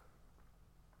that?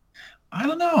 I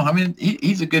don't know. I mean,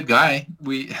 he's a good guy.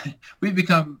 We've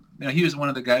become, he was one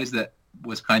of the guys that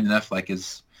was kind enough, like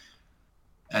as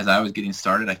I was getting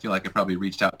started, I feel like I probably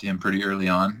reached out to him pretty early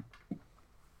on.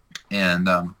 And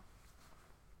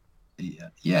he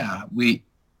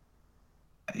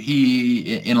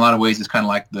in a lot of ways is kind of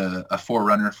like a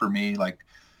forerunner for me. Like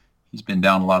he's been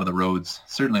down a lot of the roads,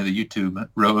 certainly the YouTube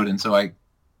road. And so I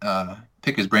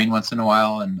pick his brain once in a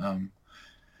while, and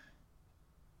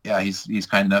he's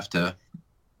kind enough to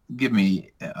give me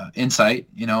insight,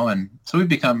 and so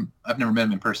I've never met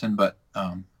him in person, but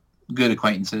good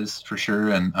acquaintances for sure.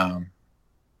 And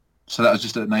so that was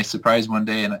just a nice surprise one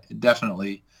day. And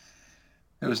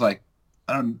it was like,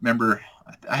 I don't remember,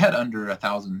 I had under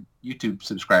 1,000 YouTube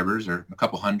subscribers or a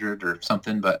couple hundred or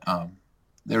something, but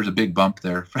there was a big bump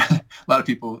there. A lot of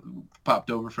people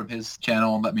popped over from his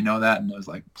channel and let me know that, and it was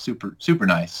like super, super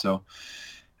nice. So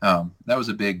that was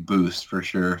a big boost for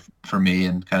sure for me,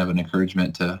 and kind of an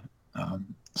encouragement to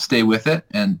stay with it,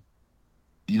 and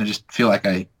just feel like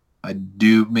I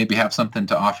do maybe have something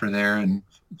to offer there, and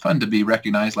fun to be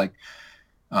recognized. Like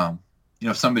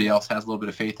if somebody else has a little bit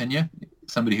of faith in you,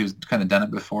 somebody who's kind of done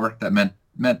it before, that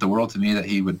meant the world to me, that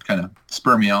he would kind of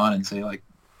spur me on and say, like,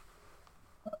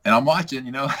 and I'm watching,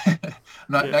 I'm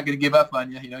not going to give up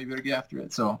on you, you better get after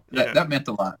it. So that meant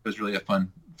a lot. It was really a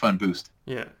fun boost.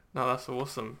 Yeah, no, that's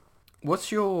awesome.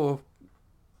 What's your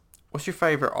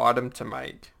favorite item to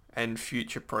make and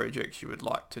future projects you would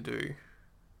like to do?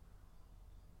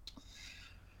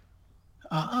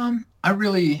 I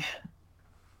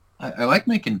like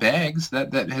making bags.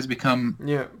 That has become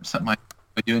something I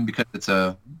enjoy doing, because it's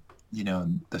the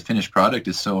finished product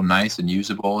is so nice and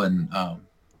usable, and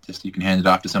just you can hand it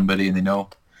off to somebody and they know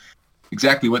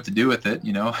exactly what to do with it.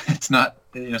 It's not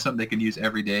something they can use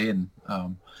every day, and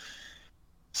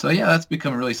so that's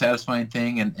become a really satisfying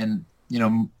thing. And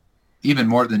even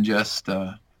more than just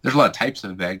there's a lot of types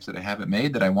of bags that I haven't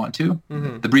made that I want to.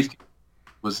 Mm-hmm. The briefcase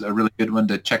was a really good one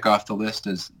to check off the list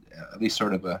as at least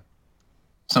sort of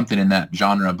something in that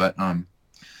genre. But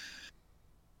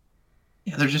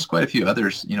there's just quite a few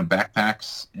others,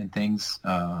 backpacks and things,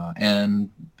 and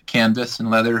canvas and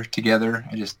leather together.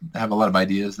 I just have a lot of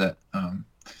ideas that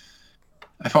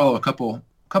I follow a couple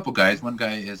guys. One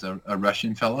guy is a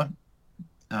Russian fella.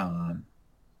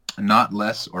 Not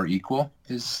Less or Equal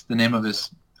is the name of his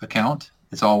account.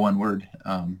 It's all one word,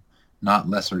 Not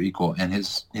Less or Equal. And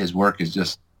his work is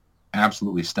just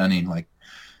absolutely stunning. Like,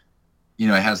 it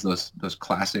has those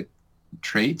classic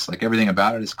traits. Like everything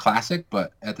about it is classic,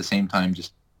 but at the same time,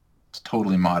 just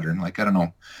totally modern. Like, I don't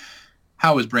know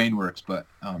how his brain works, but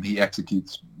he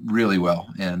executes really well.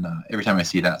 And every time I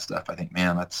see that stuff, I think,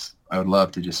 man, I would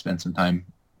love to just spend some time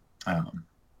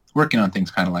working on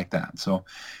things kind of like that. So,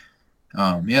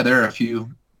 there are a few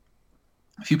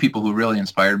people who really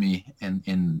inspire me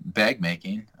in bag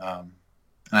making. And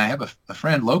I have a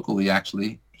friend locally,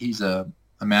 actually. He's a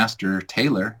master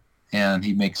tailor, and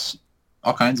he makes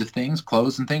all kinds of things,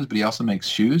 clothes and things, but he also makes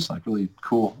shoes, like really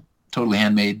cool, totally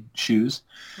handmade shoes.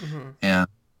 Mm-hmm. And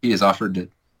he has offered to,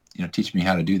 teach me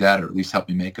how to do that, or at least help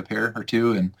me make a pair or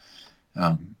two. And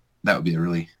that would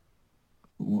be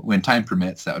when time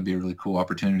permits, that would be a really cool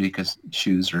opportunity, because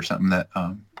shoes are something that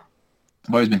I've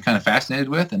always been kind of fascinated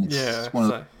with. And it's one of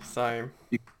the same.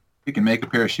 You can make a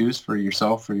pair of shoes for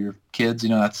yourself, for your kids.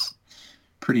 That's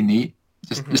pretty neat.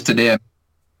 Just today, I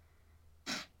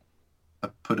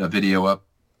put a video up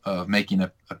of making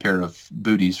a pair of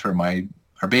booties for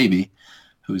our baby,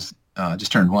 who's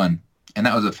just turned 1, and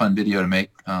that was a fun video to make.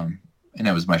 And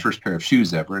it was my first pair of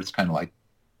shoes ever. It's kind of like,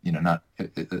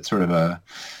 it's sort of a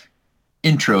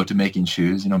intro to making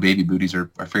shoes. Baby booties are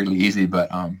fairly easy,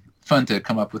 but fun to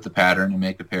come up with the pattern and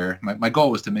make a pair. My goal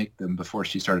was to make them before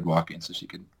she started walking, so she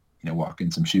could walk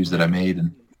in some shoes that I made.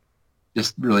 And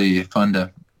just really fun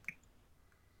to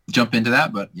jump into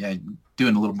that. But yeah,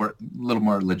 doing a little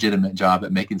more legitimate job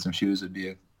at making some shoes would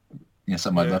be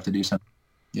something I'd Yeah. love to do. Something.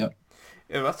 Yep.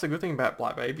 Yeah, that's the good thing about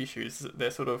black baby shoes.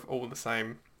 They're sort of all the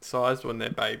same size when they're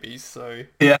babies, so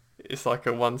Yeah. it's like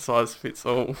a one size fits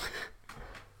all.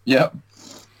 Yep.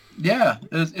 Yeah.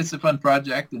 It's a fun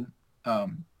project, and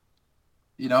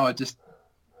it just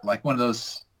like one of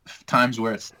those times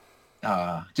where it's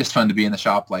just fun to be in the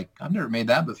shop. Like I've never made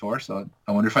that before, so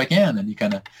I wonder if I can. And you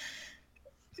kind of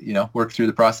work through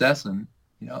the process, and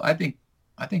I think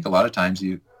a lot of times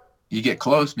you get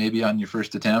close maybe on your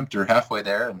first attempt or halfway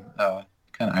there, and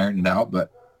kind of iron it out.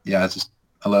 But yeah, it's just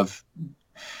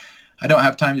I don't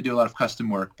have time to do a lot of custom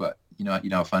work, but you know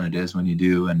how fun it is when you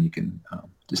do, and you can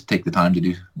just take the time to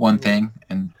do one Yeah. thing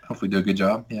and hopefully do a good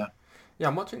job. Yeah. Yeah,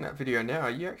 I'm watching that video now.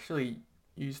 You actually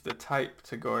use the tape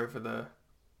to go over the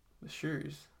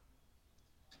shoes.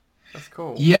 That's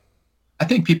cool. Yeah. I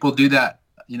think people do that,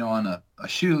 on a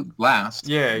shoe last,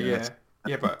 Yeah, that's yeah.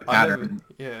 Yeah, but the I never, pattern.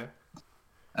 yeah.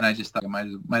 And I just thought I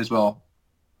might as well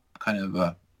kind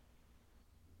of,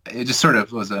 it just sort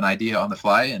of was an idea on the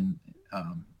fly, and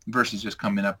versus just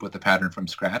coming up with a pattern from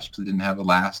scratch because it didn't have a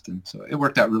last. And so it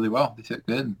worked out really well. They fit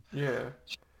good. Yeah.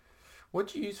 What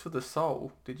did you use for the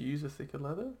sole? Did you use a thicker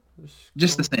leather?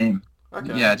 Just the same.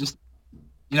 Okay. Yeah. Just,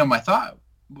 my thought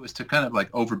was to kind of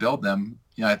like overbuild them,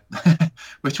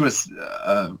 which was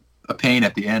a pain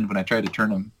at the end when I tried to turn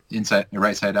them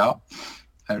right side out.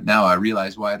 Now I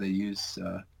realize why they use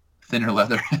thinner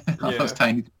leather on those Yeah.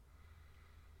 tiny.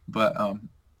 But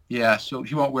yeah, so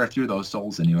you won't wear through those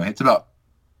soles anyway. It's about.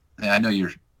 I know you're.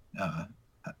 Uh,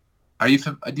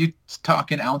 do you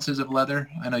talk in ounces of leather?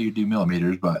 I know you do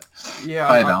millimeters, but Yeah,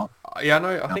 5 ounce. yeah, I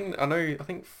know. Yeah, I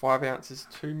think 5 ounces,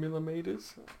 2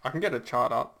 millimeters. I can get a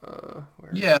chart up.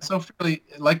 Where is yeah, so fairly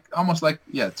like almost like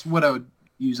it's what I would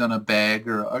use on a bag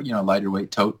or lighter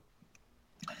weight tote.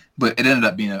 But it ended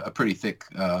up being a pretty thick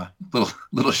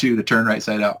little shoe to turn right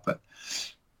side out.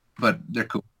 But they're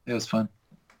cool. It was fun.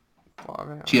 5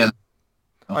 ounce? She has.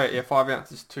 Oh Oh, yeah, 5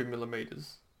 ounces, 2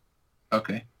 millimeters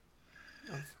okay.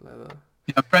 of leather.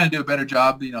 I'm trying to do a better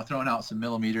job, throwing out some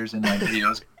millimeters in my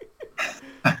videos.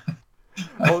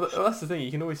 Well, that's the thing.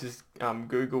 You can always just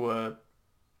Google a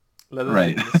leather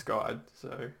Right. thickness guide.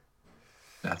 So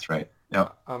That's right.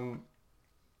 Yep.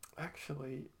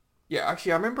 actually, yeah,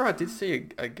 actually, I remember I did see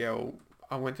a girl.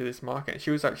 I went to this market, and she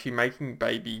was actually making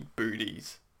baby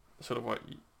booties, sort of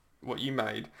what you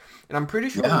made, and I'm pretty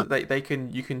sure Yeah. that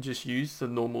you can just use the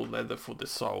normal leather for the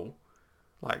sole.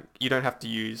 Like you don't have to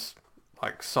use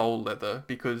like sole leather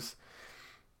because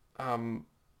um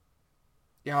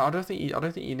yeah, I don't think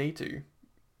you need to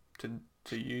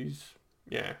use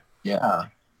yeah. Yeah.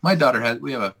 My daughter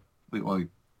we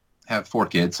have 4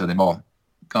 kids, so they've all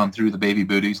gone through the baby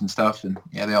booties and stuff, and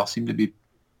yeah, they all seem to be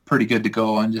pretty good to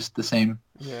go on just the same,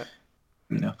 Yeah.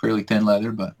 fairly thin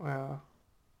leather. But Wow.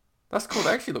 That's cool. They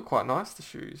actually look quite nice, the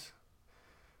shoes.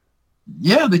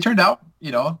 yeah, they turned out.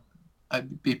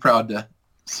 I'd be proud to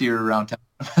see her around town.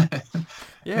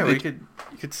 Yeah, They,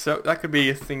 you could sell that could be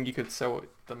a thing you could sell at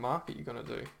the market you're gonna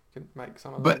do. You could make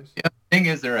some of but those. yeah, the thing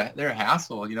is, they're a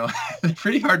hassle. They're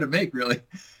pretty hard to make, really.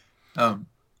 Um,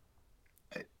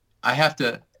 I have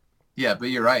to. Yeah, but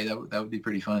you're right. That would be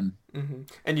pretty fun.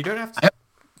 And you don't have I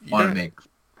you want to don't make.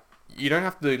 you don't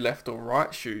have to do left or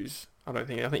right shoes. I don't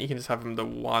think. I think you can just have them the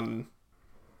one.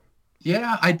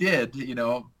 Yeah, I did.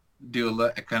 Do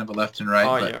a kind of a left and right,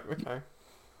 Oh but yeah, okay.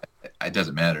 it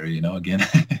doesn't matter. Again,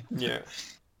 Yeah.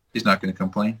 he's not going to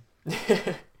complain.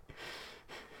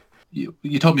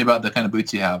 You told me about the kind of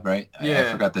boots you have, right? I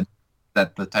Yeah. forgot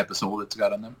the type of sole it's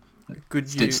got on them.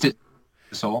 Goodyear. Stitch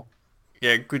sole.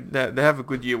 Yeah, good. They have a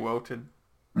Goodyear welted.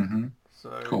 Mm-hmm.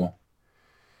 So Cool.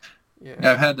 yeah.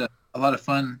 Yeah, I've had a lot of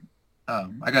fun.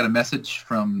 I got a message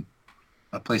from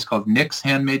a place called Nick's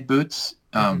Handmade Boots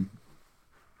Mhm.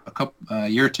 a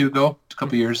year or two ago, a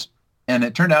couple years, and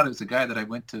it turned out it was a guy that I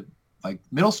went to like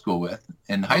middle school with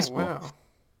in high Oh school, wow.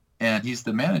 and he's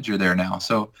the manager there now.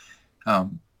 So,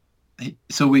 um,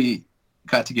 so we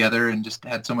got together and just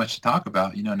had so much to talk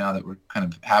about. Now that we're kind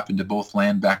of happened to both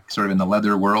land back sort of in the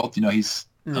leather world. He's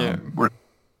Yeah. working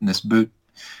in this boot.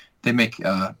 They make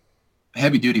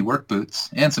heavy duty work boots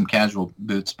and some casual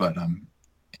boots, but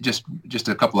just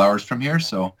a couple hours from here.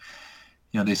 So,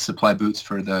 they supply boots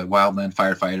for the wildland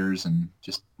firefighters and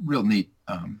just real neat,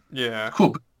 Yeah.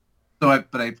 cool. So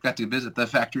I got to visit the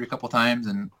factory a couple times,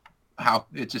 and how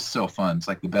it's just so fun. It's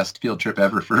like the best field trip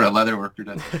ever for a leather worker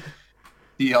to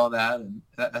see all that. And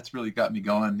that's really got me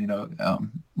going,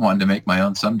 wanting to make my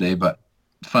own someday, but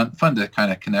fun to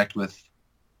kind of connect with,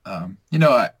 I'm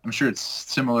sure it's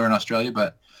similar in Australia,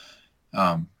 but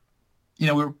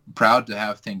We're proud to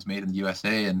have things made in the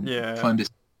USA and Yeah. fun to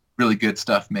see really good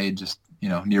stuff made just,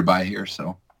 nearby here.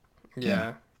 So, yeah.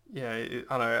 Yeah.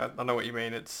 Yeah. I know what you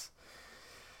mean.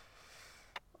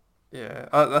 Yeah.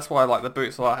 That's why like the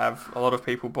boots that I have, a lot of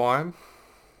people buy them.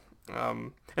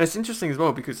 And it's interesting as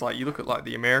well because like you look at like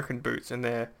the American boots and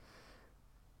they're,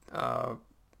 uh,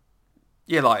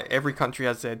 yeah, like every country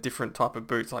has their different type of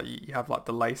boots. Like you have like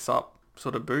the lace up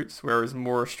sort of boots, whereas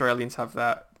more Australians have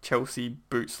that Chelsea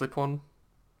boot slip on.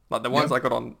 Like the ones Yep. I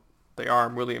got on the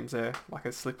RM Williams, they're like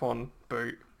a slip on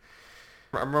boot.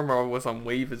 I remember I was on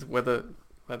Weaver's Weathercraft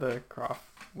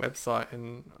website,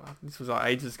 and this was like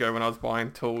ages ago when I was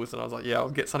buying tools, and I was like, yeah, I'll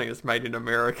get something that's made in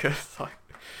America. It's like,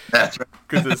 That's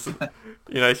because right. it's,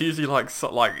 it's usually like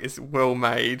like it's well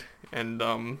made, and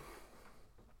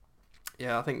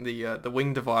yeah, I think the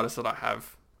wing dividers that I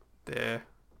have, they're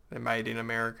they're made in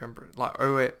America, like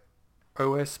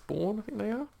OS Born, I think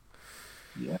they are.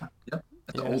 Yeah. Yep.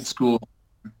 That's the old Yes, school.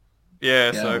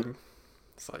 yeah. Yeah. So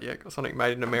it's like, yeah, got something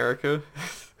made in America.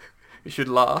 It should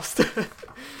last.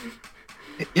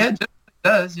 Yeah, it just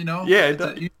does, Yeah, it's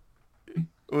a,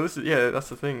 well, this is yeah, that's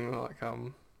the thing. Like,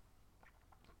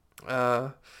 uh,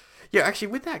 yeah, actually,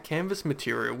 with that canvas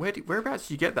material, whereabouts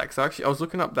do you get that? Because actually, I was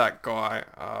looking up that guy.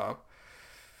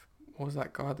 What was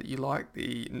that guy that you like?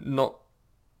 The not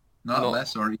not.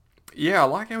 less or Yeah, I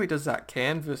like how he does that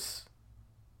canvas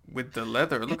with the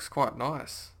leather. It looks quite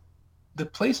nice. the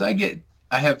place I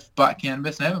have bought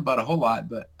canvas and I haven't bought a whole lot,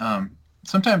 but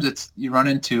sometimes you run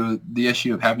into the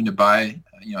issue of having to buy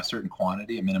a certain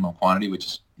quantity, a minimum quantity,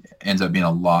 ends up being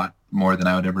a lot more than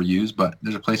I would ever use. But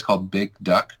there's a place called Big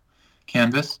Duck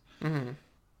Canvas. Hmm.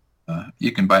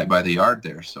 You can buy it by the yard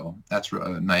there, so that's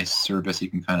a nice service. You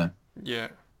can kind of Yeah,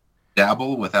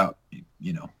 dabble without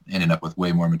ending up with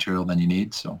way more material than you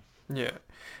need. So yeah.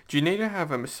 Do you need to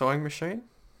have a sewing machine?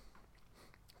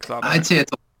 Because I I'd don't. say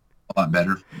it's a lot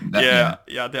better. Yeah.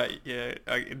 Yeah.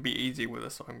 It'd be easy with a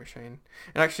sewing machine.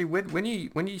 And actually, when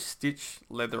you stitch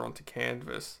leather onto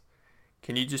canvas,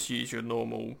 can you just use your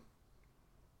normal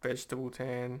vegetable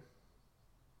tan?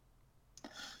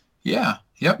 Yeah.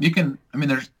 Yep. You can. I mean,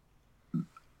 there's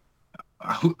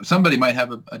somebody might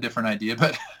have a different idea,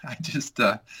 but I just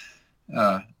uh,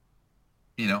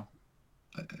 you know,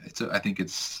 I think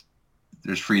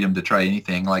there's freedom to try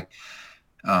anything. Like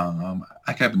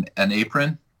I have an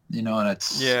apron, and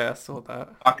it's Yeah, I saw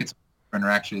that. pockets of the apron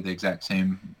are actually the exact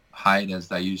same height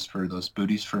as I used for those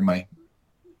booties for my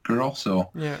girl.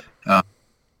 So Yeah. uh,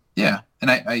 yeah,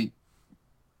 and I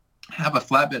have a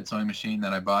flatbed sewing machine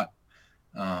that I bought.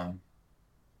 Um,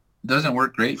 doesn't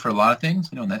work great for a lot of things,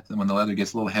 when the leather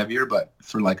gets a little heavier, but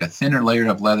for like a thinner layer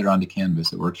of leather onto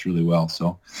canvas, it works really well.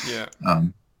 So Yeah.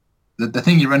 um, the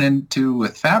thing you run into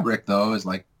with fabric though is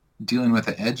like dealing with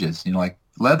the edges. Like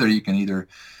leather, you can either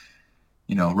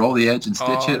roll the edge and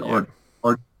stitch Oh, it yeah.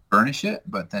 or burnish it,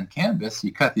 but then canvas,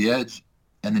 you cut the edge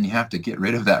and then you have to get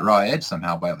rid of that raw edge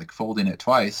somehow by like folding it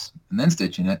twice and then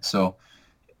stitching it. So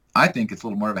I think it's a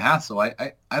little more of a hassle.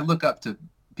 I look up to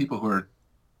people who are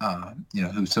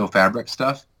who sew fabric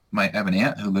stuff. I have an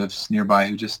aunt who lives nearby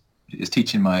who just is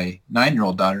teaching my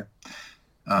 9-year-old daughter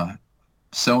uh,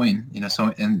 sewing,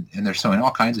 sewing, and they're sewing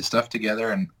all kinds of stuff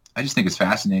together. And I just think it's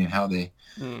fascinating how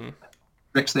Mm.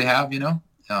 tricks they have,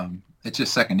 it's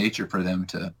just second nature for them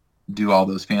to do all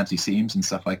those fancy seams and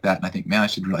stuff like that. And I think, man, I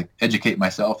should like educate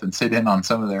myself and sit in on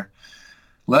some of their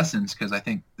lessons because I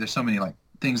think there's so many like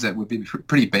things that would be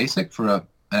pretty basic for an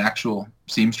actual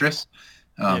seamstress.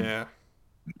 Um, Yeah.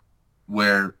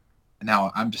 where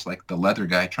now I'm just like the leather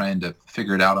guy trying to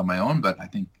figure it out on my own. But I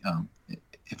think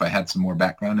if I had some more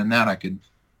background in that, I could,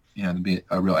 be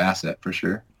a real asset for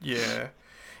sure. Yeah.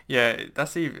 Yeah,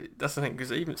 that's the thing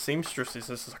because even seamstress is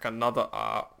just like another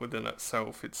art within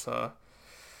itself. It's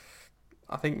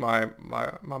I think my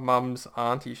mum's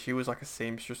auntie, she was like a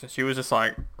seamstress and she was just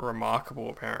like remarkable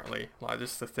apparently. Like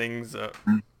just the things that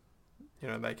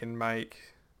they can make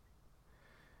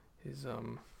is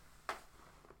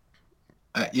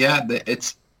Yeah,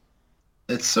 it's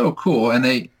so cool. And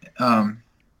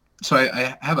so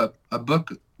I have a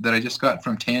book that I just got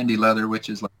from Tandy Leather, which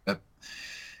is like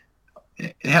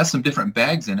it has some different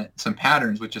bags in it, some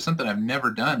patterns, which is something I've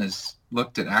never done is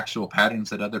looked at actual patterns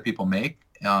that other people make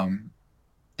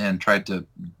and tried to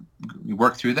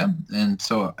work through them. And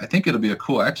so I think it'll be a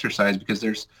cool exercise because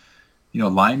there's,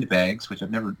 lined bags, which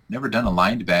I've never done a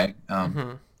lined bag,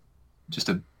 hmm just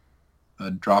a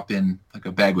drop in, like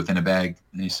a bag within a bag,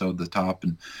 and you sewed the top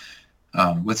and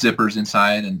with zippers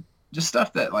inside and just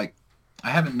stuff that like I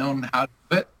haven't known how to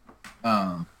do it.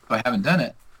 So I haven't done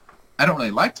it. I don't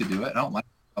really like to do it. I don't like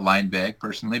a lined bag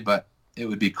personally, but it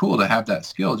would be cool to have that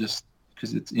skill just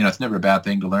because it's never a bad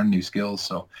thing to learn new skills.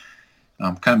 So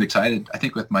I'm kind of excited. I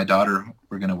think with my daughter,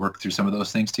 we're going to work through some of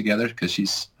those things together because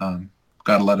she's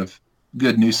got a lot of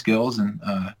good new skills. And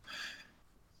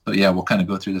so, yeah, we'll kind of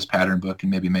go through this pattern book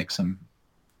and maybe make some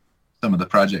of the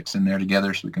projects in there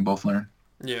together so we can both learn.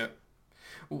 Yeah.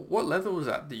 What leather was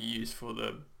that you used for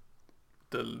the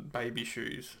baby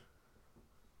shoes?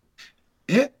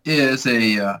 It is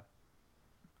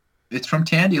it's from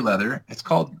Tandy Leather. They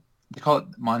call it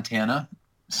Montana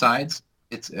Sides.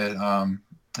 It's a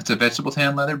vegetable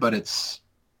tan leather, but it's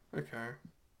Okay.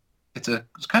 it's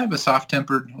kind of a soft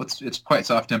tempered. It's quite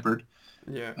soft tempered.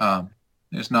 Yeah.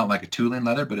 It's not like a tooling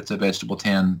leather, but it's a vegetable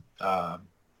tan.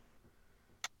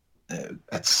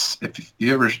 It's if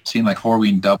you ever seen like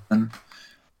Horween Dublin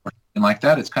or something like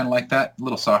that, it's kind of like that. A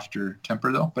little softer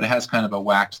temper though, but it has kind of a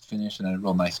waxed finish and a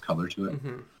real nice color to it.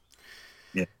 Mhm.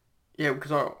 Yeah. Yeah,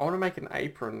 because I want to make an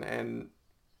apron, and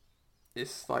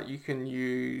it's like you don't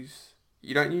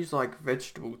use like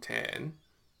vegetable tan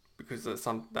because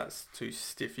that's too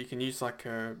stiff. You can use it's like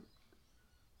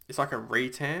a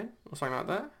retan or something like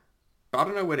that. But I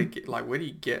don't know where do you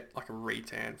get like a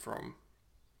retan from?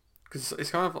 Because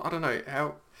it's kind of, I don't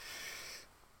know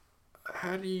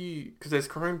how do you, because there's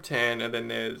chrome tan and then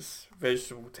there's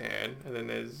vegetable tan and then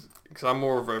because I'm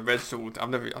more of a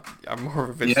I'm more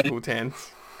of a Yeah. vegetable tan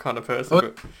kind of person,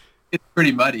 Well, but it's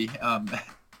pretty muddy, yeah,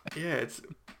 it's,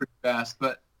 pretty fast.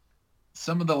 But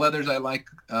some of the leathers I like.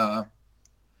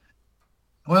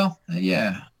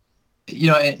 Yeah,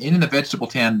 in the vegetable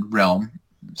tan realm,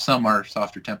 some are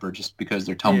softer tempered just because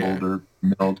they're tumbled yeah, or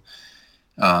milled,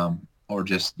 or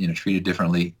just treated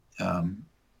differently.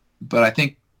 But I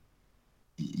think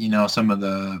a lot of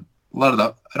the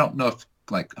I don't know if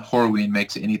like Horween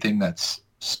makes anything that's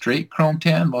straight chrome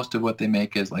tan. Most of what they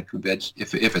make is like a veg.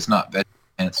 If it's not veg,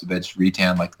 and it's a veg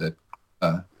retan like the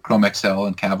Chrome XL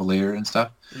and Cavalier and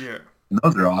stuff. yeah, And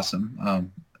those are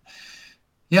awesome.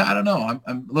 Yeah, I don't know.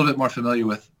 I'm a little bit more familiar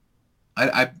with.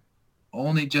 I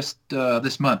only just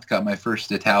this month got my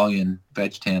first Italian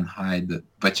veg tan hide, the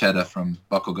Vachetta from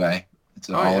Buckle Guy. It's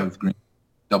an oh yeah, olive green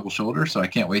double shoulder, so I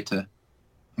can't wait to.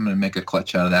 I'm going to make a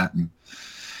clutch out of that, and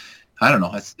I don't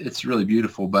know. It's really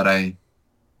beautiful, but I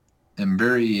am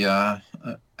very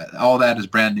all that is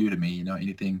brand new to me.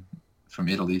 Anything from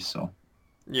Italy, so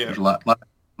yeah, there's a lot to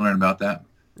learn about that.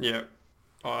 yeah.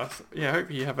 Oh, yeah. I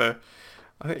hope you have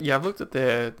yeah, I've looked at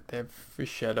their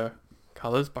Fuchsia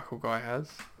colors Buckle Guy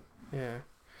has. Yeah.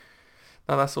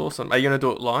 No, that's awesome. Are you gonna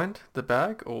do it lined, the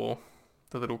bag, or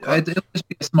the little clutch? It'll just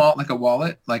be a small, like a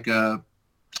wallet, like with a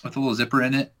little zipper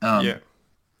in it. Yeah,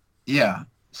 Yeah.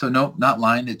 So no, not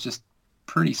lined. It's just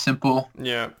pretty simple.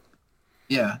 yeah,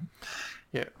 Yeah.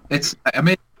 yeah. I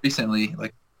made it recently,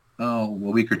 like a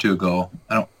week or two ago.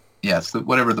 I don't. Yeah, it's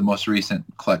whatever the most recent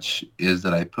clutch is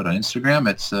that I put on Instagram.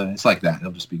 It's like that.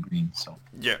 It'll just be green. So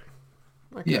Yeah.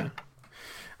 yeah.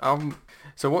 Okay.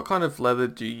 So what kind of leather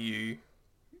do you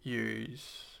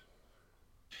use?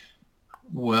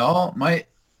 Well, my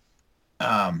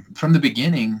from the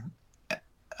beginning,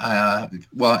 at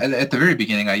the very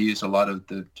beginning, I used a lot of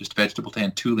the just vegetable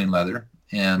tan tooling leather,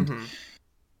 and Hmm.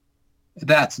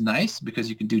 that's nice because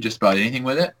you can do just about anything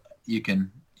with it. You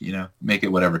can, make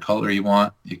it whatever color you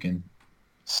want. You can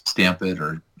stamp it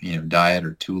or, dye it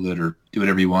or tool it or do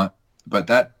whatever you want.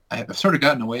 But I've sort of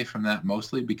gotten away from that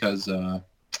mostly because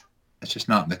it's just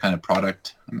not the kind of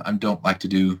product. I don't like to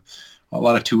do a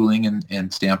lot of tooling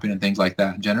and stamping and things like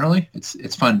that. Generally,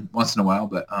 it's fun once in a while,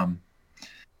 but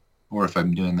or if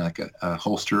I'm doing like a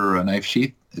holster or a knife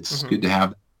sheath, it's Hmm. good to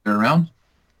have it around.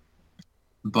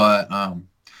 But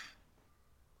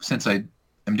since I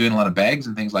am doing a lot of bags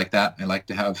and things like that, I like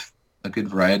to have a good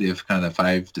variety of kind of the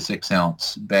 5 to 6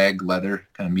 ounce bag leather,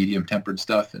 kind of medium tempered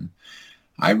stuff. And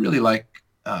I really like,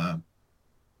 Horween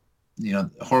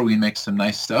makes some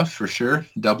nice stuff for sure.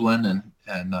 Dublin and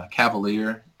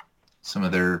Cavalier, some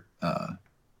of their,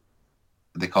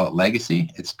 they call it Legacy.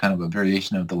 It's kind of a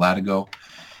variation of the Latigo.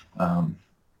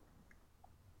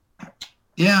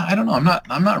 Yeah, I don't know.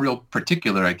 I'm not real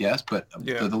particular, I guess, but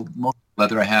Yeah. the most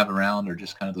leather I have around are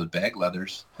just kind of those bag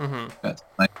leathers. Hmm. Got some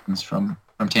nice ones from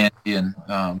Tandy, and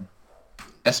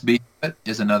SB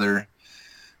is another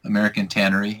American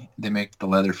tannery. They make the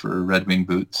leather for Red Wing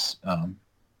boots,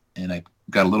 and I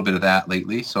got a little bit of that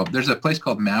lately. So there's a place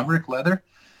called Maverick Leather.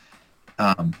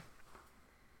 Um,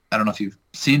 I don't know if you've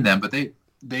seen them, but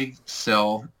they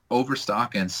sell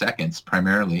overstock and seconds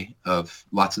primarily of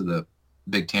lots of the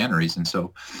big tanneries, and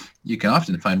so you can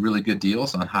often find really good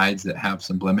deals on hides that have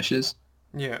some blemishes.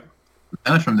 Yeah.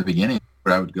 Kind of from the beginning,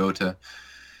 where I would go to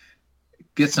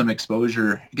get some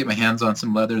exposure, get my hands on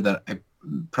some leather that I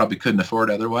probably couldn't afford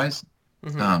otherwise.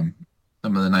 Hmm. Um,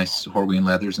 some of the nice Horween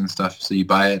leathers and stuff. So you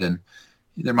buy it, and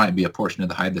there might be a portion of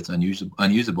the hide that's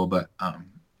unusable, but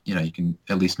you can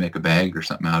at least make a bag or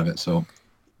something out of it. So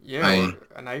Yeah, I or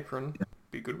an apron.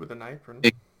 Be good with an apron.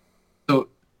 so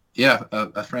yeah,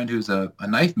 a friend who's a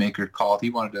knife maker called. He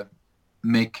wanted to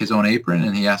make his own apron,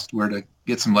 and he asked where to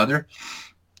get some leather.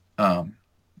 Um,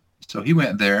 so he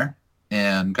went there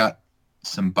and got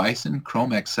some Bison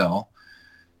Chrome XL,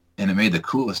 and it made the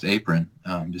coolest apron.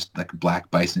 Just like a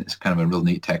black Bison. It's kind of a real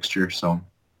neat texture. So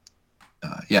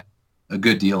yeah, a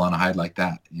good deal on a hide like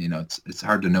that. It's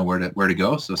hard to know where to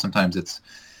go. So sometimes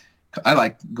I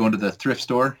like going to the thrift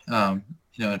store, and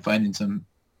finding some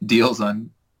deals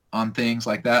on things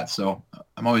like that. So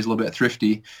I'm always a little bit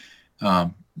thrifty.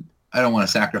 I don't want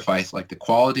to sacrifice like the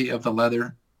quality of the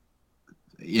leather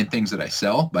in things that I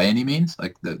sell by any means.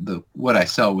 Like the what I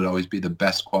sell would always be the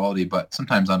best quality, but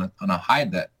sometimes on a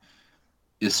hide that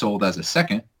is sold as a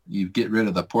second, you get rid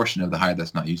of the portion of the hide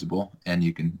that's not usable, and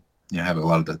you can have a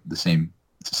lot of the same.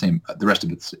 It's the same. The rest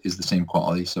of it is the same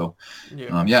quality. So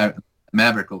Yeah.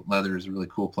 Maverick Leather is a really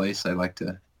cool place. I like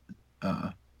to.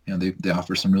 They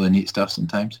offer some really neat stuff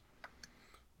sometimes.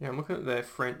 Yeah, I'm looking at their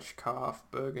French calf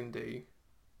burgundy.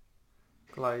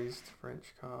 Glazed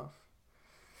French calf.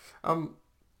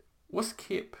 What's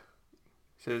kip?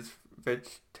 It says veg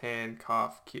tan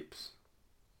calf kips.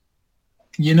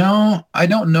 I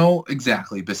don't know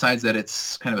exactly. Besides that,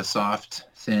 it's kind of a soft,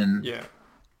 thin. Yeah.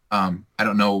 I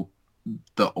don't know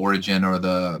the origin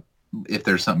or if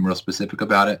there's something real specific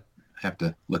about it. I have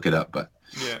to look it up. But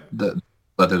Yeah. the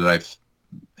leather that I've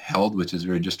held, which is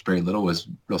just very little, was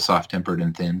real soft tempered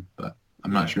and thin. But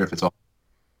I'm not sure if it's all.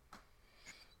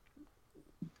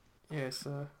 Yeah,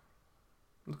 so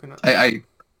looking at I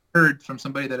heard from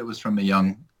somebody that it was from a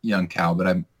young cow, but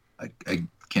I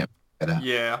can't figure that out.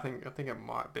 Yeah, I think it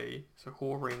might be. So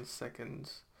Horeen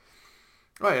seconds.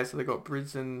 Oh yeah, so they got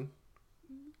Brisbane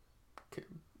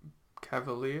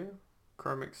Cavalier,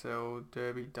 Chrome XL,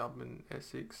 Derby, Dublin,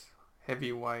 Essex,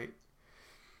 heavyweight.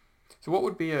 So what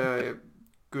would be a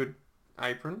good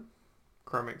apron?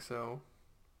 Chrome XL.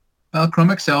 Well,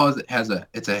 Chrome XL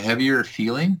it's a heavier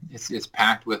feeling. It's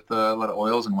packed with a lot of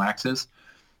oils and waxes.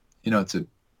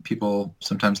 People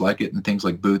sometimes like it in things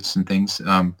like boots and things.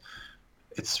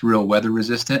 It's real weather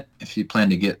resistant. If you plan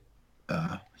to get,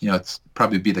 it's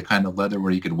probably be the kind of leather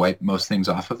where you could wipe most things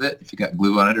off of it. If you got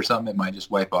glue on it or something, it might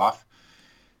just wipe off.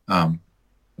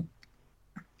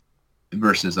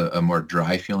 Versus a more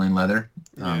dry feeling leather.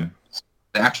 Yeah.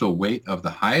 The actual weight of the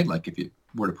hide, like if you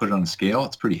were to put it on a scale,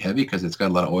 it's pretty heavy because it's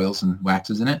got a lot of oils and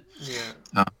waxes in it.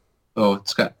 Yeah. So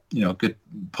it's got good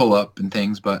pull up and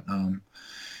things, but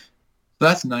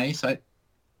that's nice.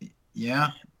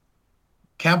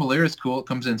 Cavalier is cool. It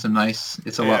comes in some nice.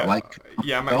 It's a lot like.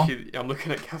 Yeah, I'm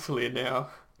looking at Cavalier now.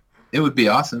 It would be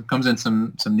awesome. Comes in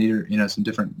some neater, some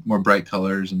different, more bright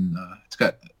colors, and it's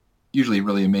got usually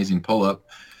really amazing pull up.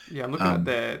 Yeah, I'm looking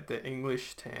at the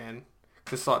English tan.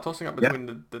 It's like tossing up between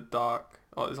the dark.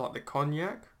 Oh, it's like the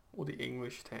cognac or the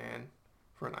English tan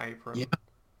for an apron. Yeah.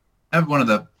 I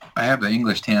have the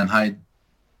English tan hide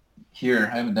here.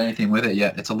 I haven't done anything with it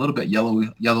yet. It's a little bit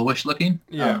yellowish looking.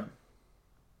 Yeah.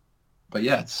 But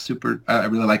yeah, it's super. I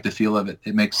really like the feel of it.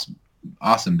 It makes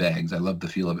awesome bags. I love the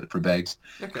feel of it for bags.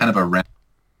 Okay. Kind of a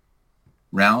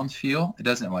round feel. It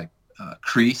doesn't like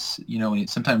crease.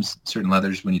 Sometimes certain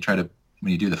leathers, when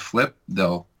you do the flip,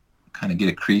 they'll kind of get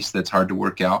a crease that's hard to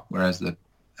work out, whereas the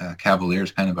Cavalier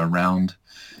is kind of a round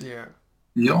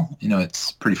feel.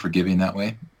 It's pretty forgiving that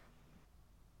way.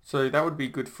 So that would be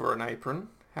good for an apron.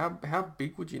 How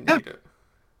big would you need it?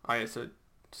 Oh yeah, so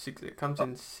it comes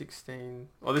in 16.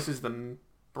 Oh, this is the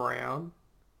brown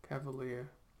Cavalier.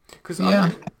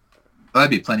 That'd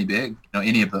be plenty big.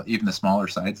 Even the smaller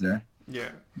sides there.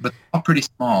 Yeah. But they're all pretty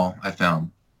small, I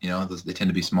found. They tend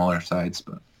to be smaller sides,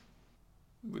 but.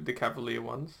 With the Cavalier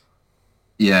ones?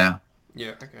 Yeah.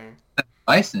 Yeah, okay.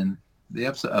 Bison, they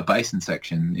have a Bison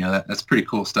section. That's pretty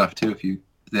cool stuff too.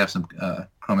 They have some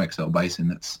Chrome XL Bison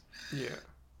that's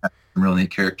some real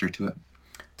neat character to it.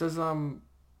 Does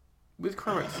with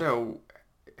Chrome XL,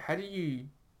 how do you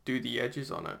do the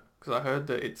edges on it? Because I heard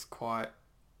that it's quite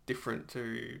different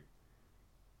to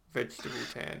vegetable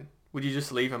tan. Would you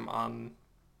just leave them on?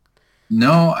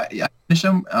 No, I finish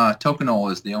them.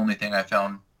 Tokonole is the only thing I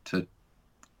found to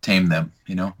tame them.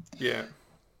 Yeah.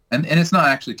 And it's not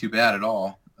actually too bad at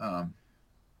all.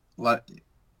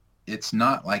 It's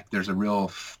not like there's a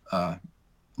real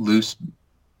loose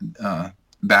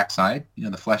backside.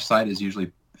 The flesh side is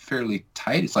usually fairly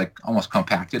tight. It's like almost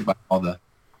compacted by all the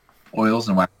oils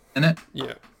and wax in it.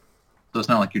 Yeah. So it's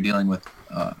not like you're dealing with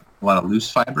a lot of loose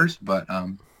fibers, but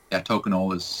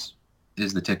Tokonole is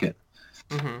the ticket.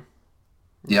 Mm-hmm. Yep,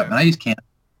 Yeah. and I use can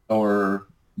or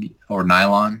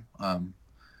nylon.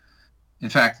 In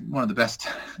fact, one of the best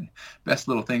best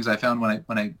little things I found when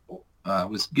I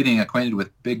was getting acquainted with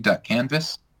Big Duck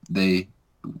Canvas, they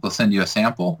will send you a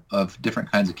sample of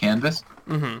different kinds of canvas.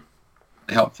 Mm-hmm.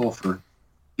 Helpful for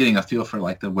getting a feel for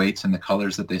like the weights and the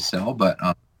colors that they sell, but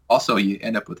also you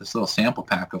end up with this little sample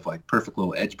pack of like perfect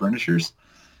little edge burnishers.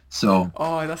 So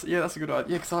Oh, that's a good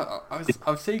idea. Yeah, because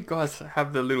I've seen guys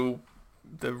have the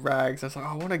rags. I was like,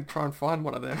 I want to try and find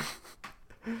one of them.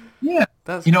 yeah,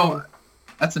 That's you know cool.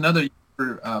 that's another use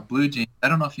for blue jeans. I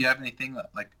don't know if you have anything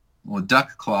like well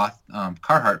duck cloth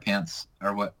Carhartt pants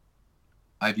are what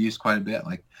I've used quite a bit.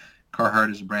 Like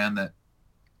Carhartt is a brand that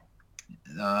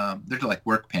they're like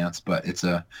work pants, but it's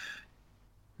a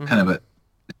kind Mm-hmm. of a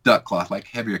duck cloth, like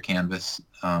heavier canvas,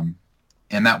 and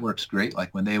that works great.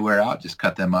 Like when they wear out, just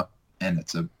cut them up, and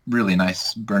it's a really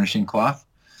nice burnishing cloth.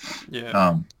 Yeah.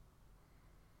 Um,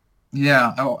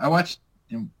 yeah, I watched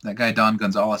that guy Don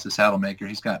Gonzalez, the saddle maker.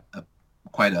 He's got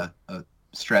quite a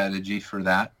strategy for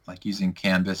that, like using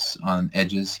canvas on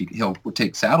edges. He'll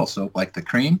take saddle soap, like the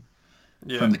cream from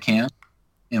Yeah. the can,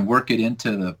 and work it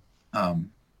into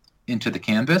the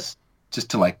canvas just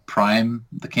to like prime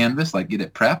the canvas, like get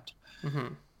it prepped. Mm-hmm.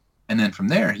 And then from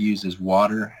there, he uses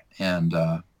water and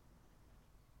the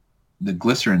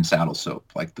glycerin saddle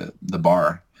soap, like the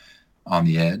bar on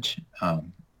the edge,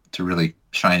 to really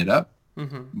shine it up.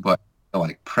 Mm-hmm. But to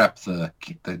like prep the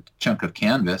chunk of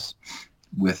canvas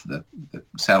with the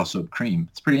saddle soap cream.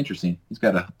 It's pretty interesting. He's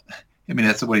got I mean,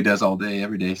 that's what he does all day,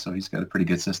 every day. So he's got a pretty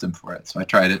good system for it. So I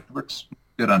tried it. It works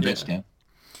good on Yeah. bitch tan.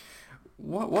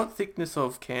 What thickness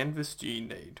of canvas do you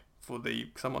need for the?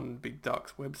 Because I'm on Big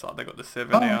Duck's website. They got the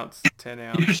seven Oh, ounce, ten you're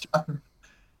ounce. shopping.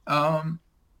 Um,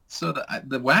 so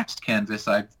the waxed canvas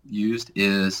I've used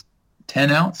is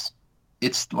 10 ounce.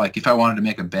 It's like if I wanted to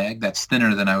make a bag, that's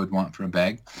thinner than I would want for a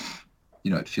bag.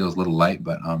 It feels a little light,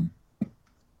 but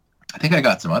I think I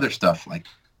got some other stuff like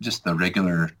just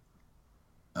the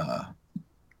uh,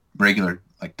 regular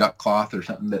like duck cloth or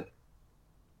something that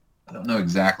I don't know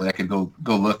exactly. I could go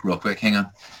look real quick. Hang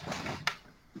on.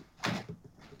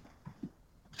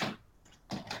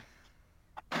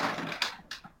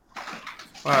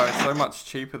 Wow, it's so much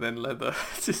cheaper than leather.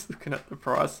 Just looking at the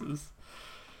prices.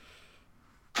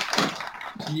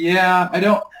 Yeah, I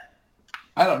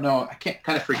don't know. I can't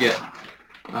kind of forget.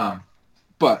 Um,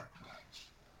 but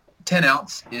 10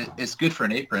 ounce is good for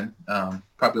an apron.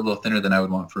 Probably a little thinner than I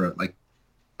would want for like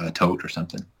a tote or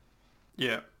something.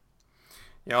 Yeah.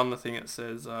 Yeah, on the thing it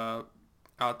says, our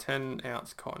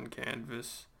 10-ounce cotton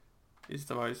canvas is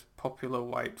the most popular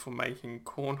weight for making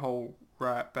cornhole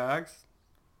wrap bags.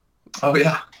 Oh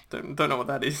yeah. Don't know what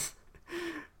that is.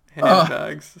 Oh,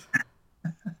 Handbags.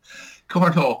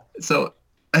 cornhole. So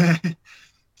I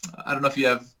don't know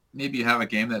if maybe you have a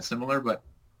game that's similar, but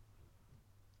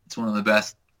it's one of the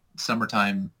best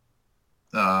summertime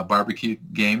barbecue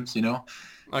games.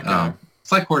 Okay.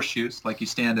 It's like horseshoes. Like you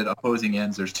stand at opposing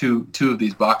ends. There's two of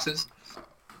these boxes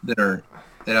that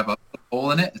have a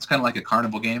hole in it. It's kind of like a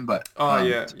carnival game, but Oh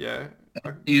yeah, yeah.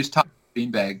 you use top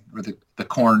beanbag or the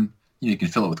corn. You can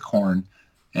fill it with corn,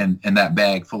 and that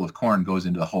bag full of corn goes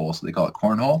into the hole. So they call it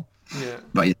cornhole. Yeah.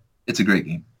 But yeah, it's a great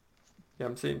game. Yeah,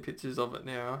 I'm seeing pictures of it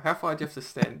now. How far do you have to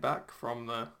stand back from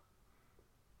the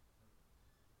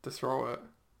to throw it?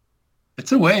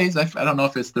 It's a ways. I don't know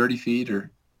if it's 30 feet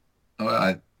or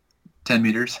 10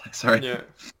 meters. Sorry. Yeah.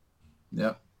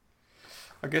 Yeah.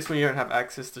 I guess when you don't have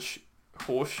access to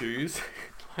horseshoes,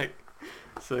 like,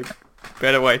 it's a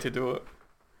better way to do it.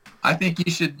 I think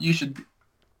you should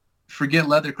forget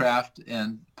leathercraft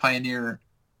and pioneer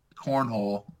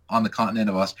cornhole on the continent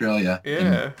of Australia and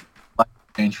Yeah.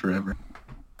 change forever.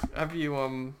 Have you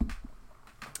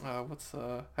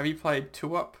have you played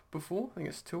Two Up before? I think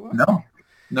it's Two Up. No,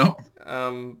 no.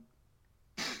 Um,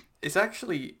 it's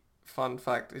actually fun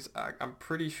fact is I'm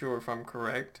pretty sure if I'm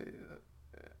correct,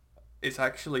 it's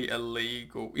actually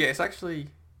illegal. Yeah, it's actually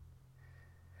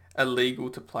illegal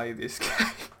to play this game,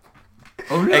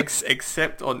 Oh, really?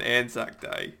 except on Anzac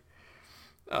Day.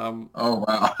 Oh,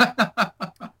 wow.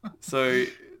 So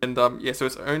yeah, so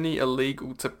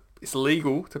it's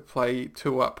legal to play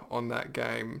Two Up on that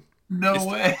game. No It's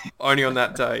way. only on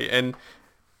that day, and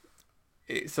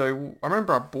so I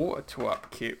remember I bought a Two Up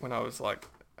kit when I was like,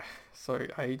 so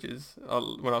ages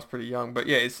when I was pretty young. But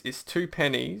yeah, it's two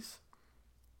pennies.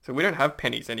 So we don't have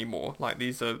pennies anymore. Like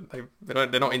these are they're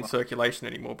not Oh, in wow. circulation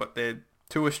anymore. But they're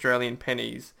two Australian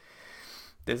pennies.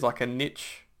 There's like a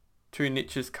niche, two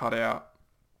niches cut out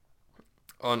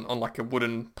on like a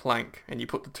wooden plank, and you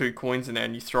put the two coins in there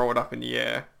and you throw it up in the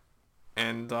air,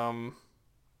 and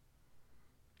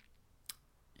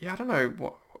Yeah, I don't know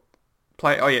what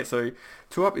play. Oh yeah, so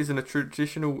Two Up isn't a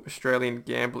traditional Australian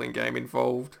gambling game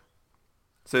involved.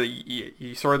 So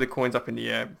you throw the coins up in the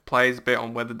air. Players bet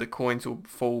on whether the coins will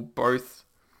fall both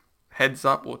heads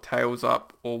up or tails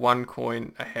up, or one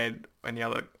coin a head and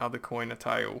the other coin a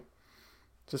tail.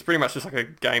 So it's pretty much just like a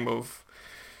game of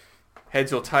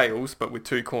heads or tails, but with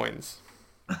two coins.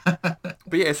 But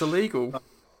yeah, it's illegal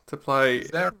to play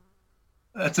Is that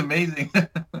That's amazing.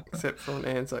 except for on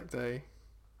Anzac Day.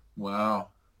 Wow.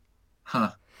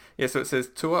 Huh. Yeah, so it says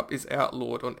Two Up is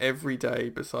outlawed on every day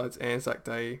besides Anzac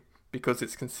Day because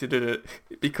it's considered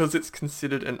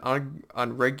an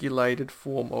unregulated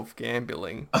form of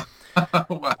gambling.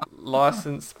 Wow.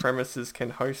 Licensed premises can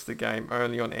host the game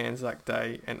only on Anzac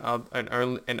Day and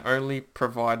only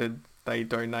provided they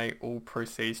donate all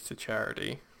proceeds to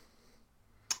charity.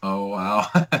 Oh, wow.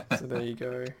 So there you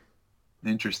go.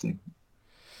 Interesting.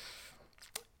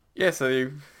 Yeah,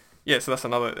 so that's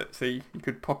another. See, you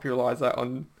could popularize that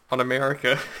on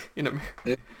America in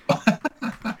America.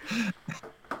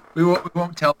 We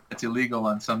won't tell it's illegal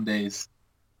on some days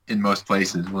in most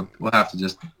places. We'll have to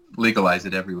just legalize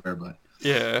it everywhere. But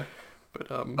Yeah,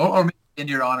 but or maybe in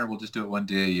your honor, we'll just do it one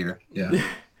day a year. Yeah.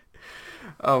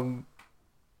 um,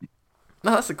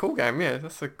 no, that's a cool game. Yeah,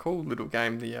 that's a cool little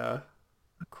game. The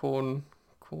cornhole.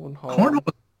 Cornhole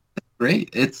is great.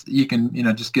 It's you can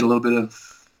just get a little bit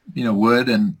of wood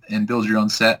and build your own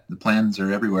set. The plans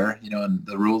are everywhere, and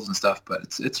the rules and stuff. But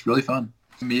it's really fun.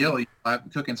 Meal,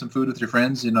 cooking some food with your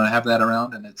friends, have that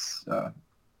around, and it's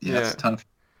it's a ton of.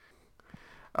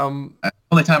 The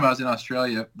only time I was in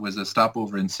Australia was a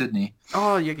stopover in Sydney.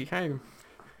 Oh, yeah, you came.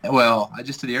 Well, I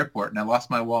just to the airport, and I lost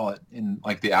my wallet in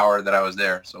like the hour that I was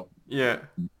there. So, Yeah,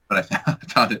 but I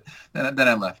found it. Then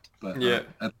I left. But yeah.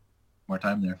 I had more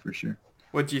time there for sure.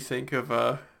 What do you think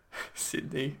of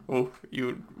Sydney? Well,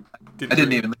 you didn't. I didn't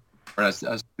really- even. I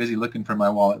was busy looking for my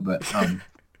wallet, but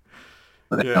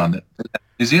but I Yeah. found it.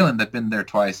 New Zealand, I've been there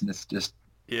twice, and it's just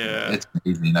Yeah, it's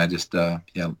amazing. I just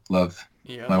love.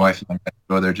 yeah, My wife and I got to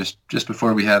go there just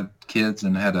before we had kids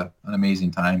and had an amazing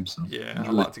time. So yeah. it was I'd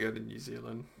really- like to go to New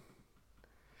Zealand.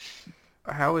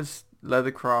 How has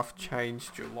Leathercraft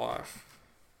changed your life?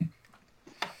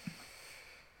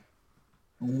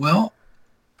 well,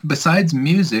 besides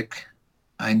music,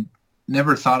 I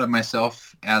never thought of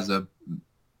myself as an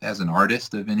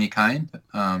artist of any kind.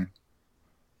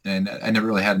 And I never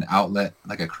really had an outlet,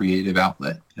 like a creative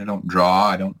outlet. I don't draw,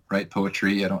 I don't write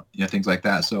poetry, I don't, things like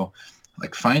that. So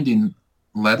like finding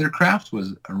Leathercraft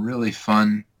was a really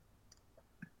fun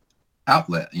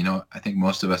outlet. I think a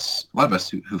lot of us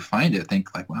who find it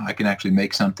think like, wow, I can actually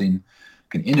make something, I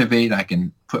can innovate, I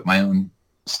can put my own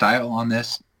style on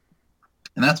this.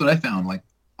 And that's what I found. Like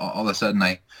all of a sudden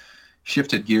I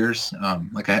shifted gears.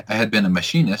 Like I had been a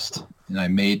machinist and I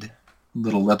made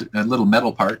little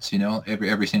metal parts,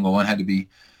 every single one had to be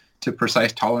to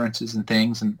precise tolerances and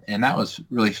things. And that was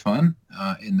really fun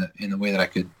in the way that I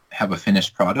could have a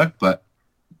finished product. But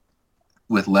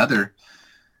with leather,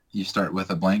 you start with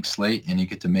a blank slate and you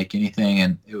get to make anything.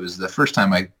 And it was the first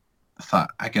time I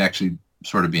thought I could actually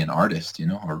sort of be an artist,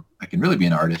 or I can really be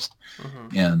an artist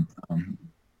Mm-hmm. and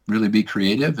really be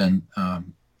creative. And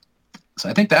so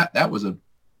I think that was a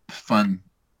fun,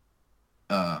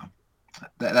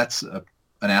 that's an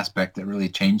aspect that really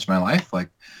changed my life. Like,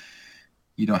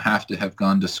 you don't have to have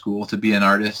gone to school to be an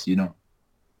artist. You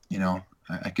don't,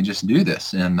 I can just do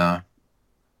this. And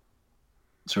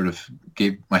sort of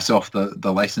gave myself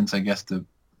the license, I guess, to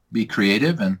be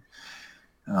creative. And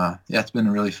it's been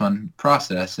a really fun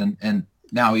process. And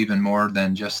now even more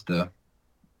than just the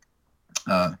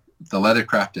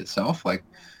Leathercraft itself. Like,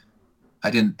 I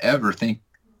didn't ever think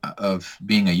of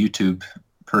being a YouTube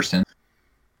person.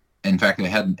 In fact, I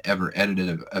hadn't ever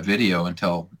edited a video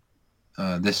until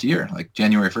this year. Like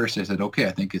January 1st, I said, okay,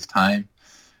 I think it's time.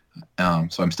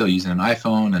 So I'm still using an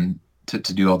iPhone and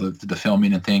to do all the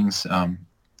filming and things.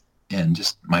 And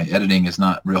just my editing is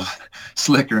not real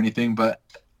slick or anything, but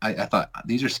I thought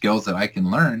these are skills that I can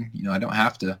learn. I don't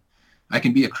have to, I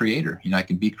can be a creator. I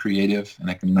can be creative and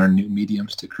I can learn new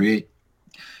mediums to create.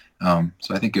 So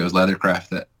I think it was Leathercraft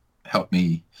that helped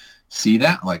me see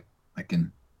that. Like I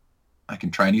can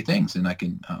try new things and I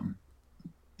can,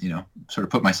 sort of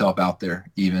put myself out there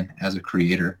even as a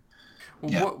creator.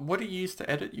 Well, Yeah. what do you use to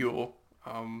edit your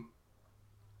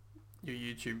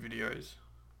YouTube videos?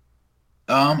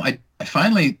 I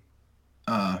finally,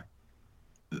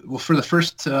 for the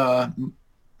first 6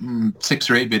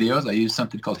 or 8 videos, I used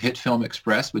something called HitFilm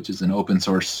Express, which is an open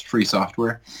source free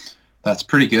software. That's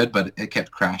pretty good, but it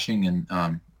kept crashing.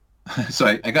 And so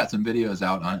I got some videos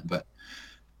out on it, but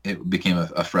it became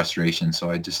a frustration. So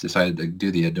I just decided to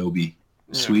do the Adobe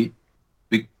Yeah. suite.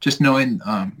 Just knowing,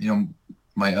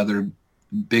 my other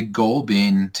big goal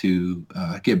being to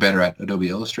get better at Adobe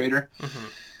Illustrator,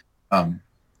 Mm-hmm.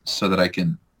 so that I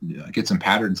can get some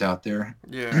patterns out there.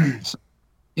 Yeah. So,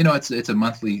 it's a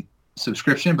monthly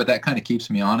subscription, but that kind of keeps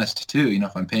me honest too.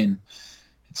 If I'm paying,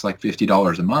 it's like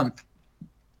 $50 a month,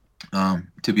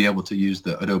 to be able to use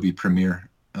the Adobe Premiere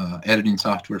editing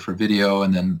software for video,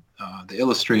 and then the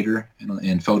Illustrator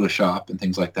and Photoshop and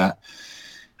things like that.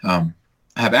 I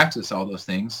have access to all those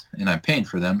things, and I'm paying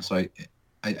for them, so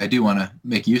I do want to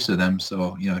make use of them.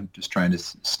 So just trying to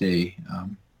stay.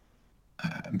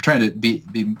 I'm trying to be.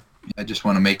 I just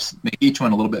want to make each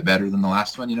one a little bit better than the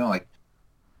last one. Like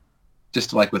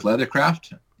just like with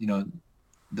Leathercraft.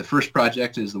 The first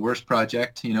project is the worst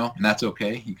project. And that's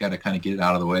okay. You got to kind of get it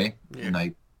out of the way. Yeah.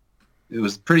 And it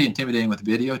was pretty intimidating with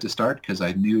video to start because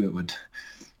I knew it would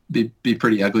be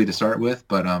pretty ugly to start with,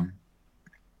 but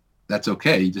that's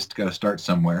okay. You just got to start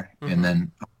somewhere, Mm-hmm. and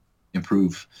then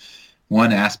improve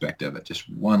one aspect of it, just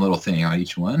one little thing on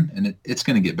each one, and it's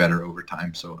going to get better over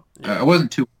time. So Yeah. I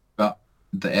wasn't too about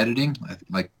the editing.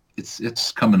 Like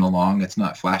it's coming along. It's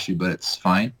not flashy, but it's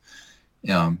fine.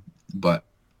 But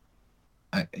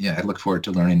I look forward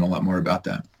to learning a lot more about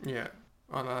that. Yeah.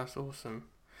 Oh no, that's awesome.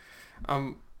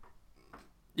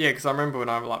 Yeah, because I remember when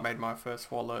I made my first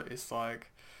wallet, it's like,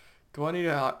 do I need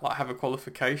to have a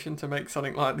qualification to make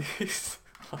something like this?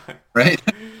 Right?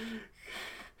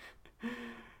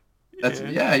 Yeah.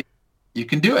 Yeah. You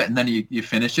can do it, and then you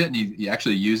finish it, and you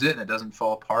actually use it, and it doesn't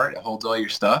fall apart. It holds all your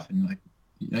stuff, and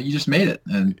you just made it.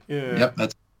 And Yeah. yep,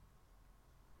 that's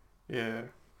Yeah.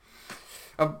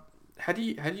 How do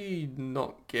you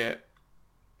not get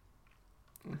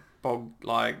bogged,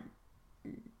 like,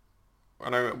 I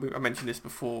know I mentioned this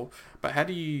before, but how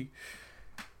do you,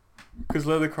 because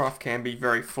Leathercraft can be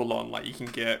very full on, like you can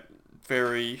get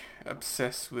very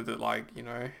obsessed with it, like,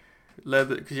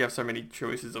 leather, because you have so many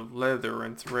choices of leather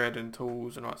and thread and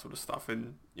tools and all that sort of stuff,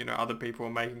 and other people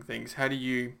are making things. How do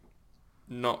you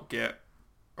not get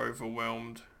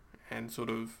overwhelmed and sort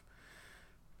of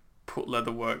put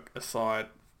leatherwork aside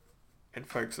and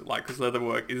focus it, like, because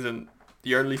leatherwork isn't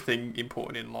the only thing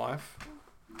important in life,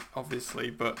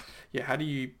 obviously, but yeah, how do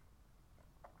you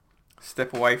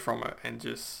step away from it and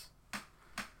just,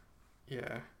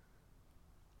 yeah.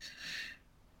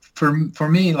 for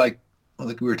me, like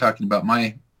we were talking about,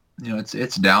 my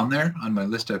it's down there on my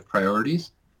list of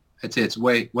priorities. I'd say it's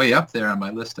way up there on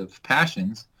my list of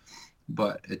passions,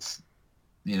 but it's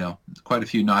quite a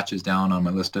few notches down on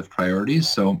my list of priorities.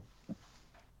 So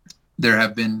there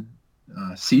have been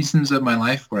seasons of my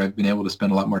life where I've been able to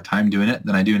spend a lot more time doing it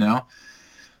than I do now.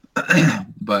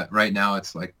 But right now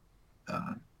it's like,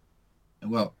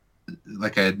 well,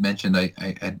 like I had mentioned, I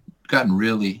had gotten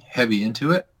really heavy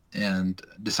into it and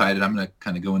decided I'm going to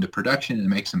kind of go into production and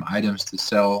make some items to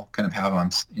sell, kind of have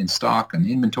in stock and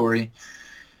inventory.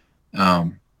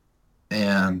 And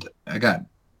I got,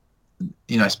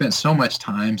 I spent so much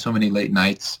time, so many late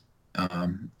nights,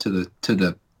 to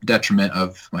the detriment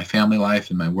of my family life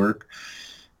and my work,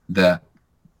 that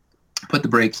put the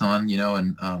brakes on,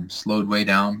 and slowed way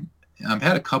down. I've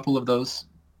had a couple of those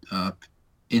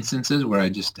instances where I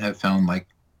just have found, like,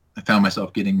 I found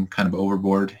myself getting kind of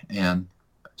overboard, and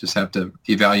just have to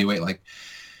evaluate, like,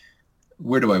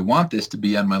 where do I want this to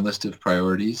be on my list of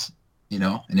priorities,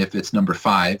 and if it's number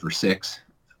 5 or 6,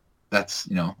 that's,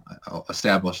 I'll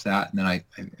establish that, and then I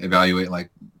evaluate, like,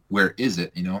 where is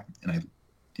it, and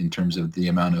in terms of the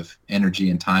amount of energy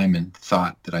and time and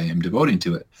thought that I am devoting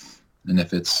to it. And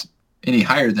if it's any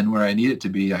higher than where I need it to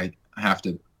be, I have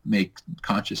to make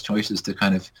conscious choices to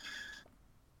kind of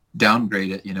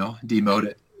downgrade it, demote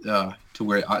it to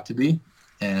where it ought to be.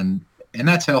 And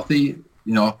that's healthy.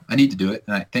 I need to do it.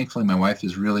 And thankfully my wife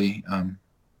is really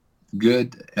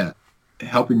good at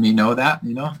helping me know that,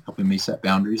 helping me set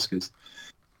boundaries, because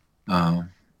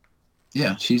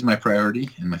she's my priority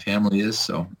and my family is.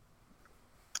 So,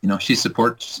 she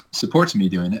supports me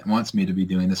doing it and wants me to be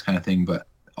doing this kind of thing, but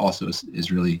also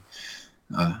is really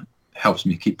helps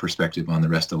me keep perspective on the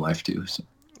rest of life too. So.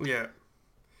 Yeah.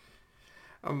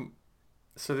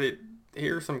 So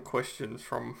here are some questions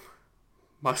from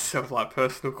myself, like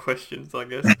personal questions, I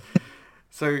guess.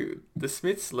 So the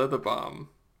Smith's Leather Balm,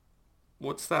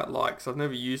 what's that like? 'Cause I've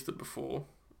never used it before,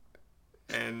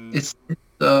 and It's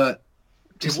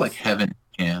just like heaven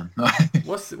can.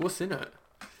 what's in it?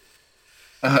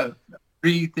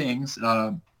 3 things: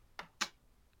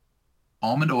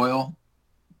 almond oil,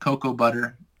 cocoa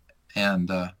butter,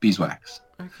 and beeswax.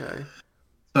 Okay.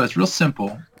 So it's real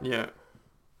simple, Yeah.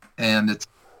 and it's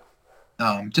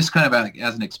just kind of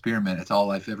as an experiment. It's all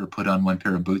I've ever put on one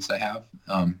pair of boots I have.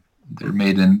 They're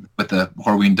made in with the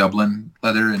Horween Dublin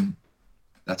leather, and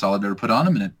that's all I've ever put on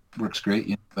them, and it works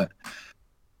great. But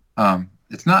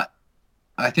it's not.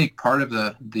 I think part of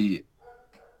the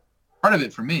part of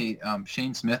it for me,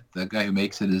 Shane Smith, the guy who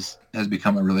makes it, has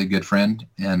become a really good friend,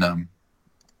 and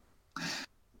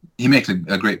he makes a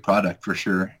great product for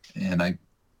sure. And I,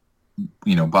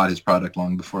 bought his product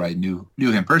long before I knew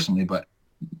him personally, but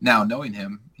now knowing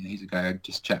him, he's a guy I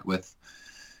just chat with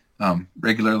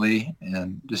regularly,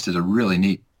 and just is a really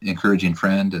neat, encouraging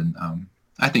friend. And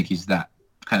I think he's that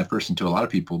kind of person to a lot of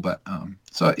people. But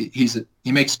so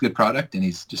he makes good product, and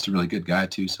he's just a really good guy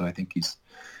too. So I think he's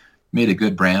made a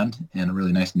good brand and a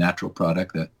really nice natural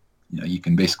product that you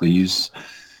can basically use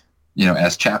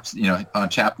as chaps, on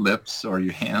chapped lips or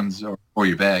your hands or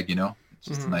your bag. It's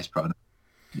just a nice product.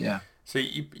 Yeah. So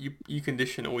you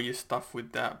condition all your stuff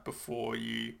with that before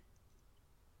you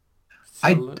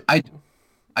sell it?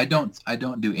 I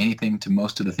don't do anything to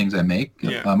most of the things I make.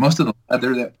 Yeah. Most of the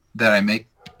leather that I make,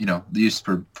 used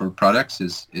for products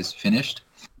is finished.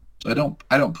 So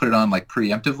I don't put it on like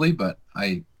preemptively, but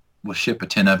I will ship a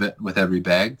tin of it with every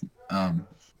bag,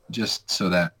 just so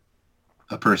that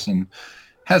a person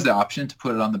has the option to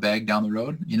put it on the bag down the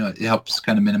road. It helps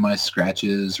kind of minimize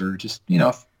scratches, or just,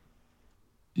 if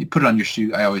you put it on your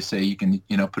shoe. I always say you can,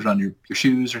 put it on your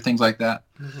shoes or things like that.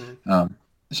 Mm-hmm.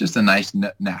 It's just a nice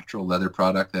natural leather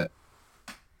product that,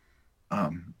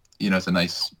 it's a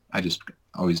nice, I just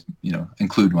always,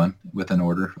 include one with an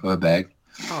order of a bag.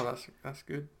 Oh, that's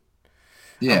good.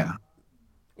 Yeah.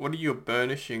 What are you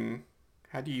burnishing?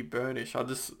 How do you burnish? I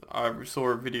saw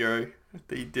a video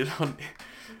that you did on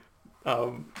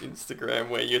Instagram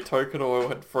where your token oil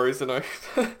had frozen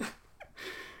over.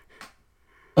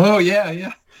 Oh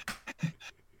yeah.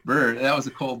 Bird, that was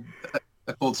a cold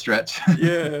stretch.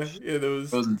 Yeah, there was.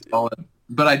 Frozen solid.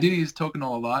 But I do use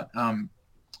Toconol a lot.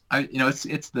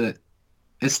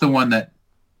 It's the one that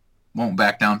won't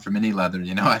back down from any leather.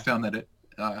 I found that it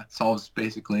solves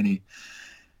basically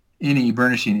any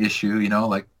burnishing issue.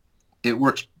 Like it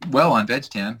works well on veg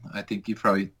tan. I think you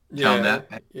probably found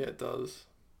that. Yeah, it does.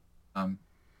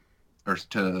 Or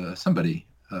to somebody,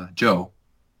 Joe,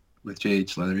 with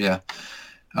JH Leather. Yeah.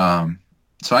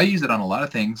 So I use it on a lot of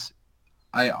things.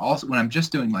 I also, when I'm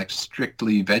just doing like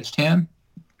strictly veg tan,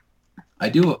 I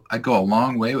go a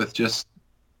long way with just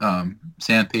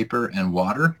sandpaper and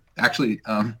water. Actually,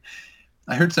 I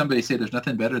heard somebody say there's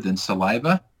nothing better than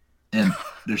saliva, and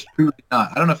there's truly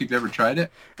not. I don't know if you've ever tried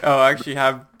it. Oh, I actually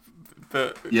have,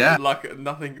 but yeah, like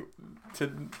nothing. I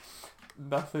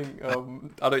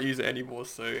don't use it anymore.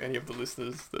 So any of the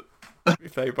listeners that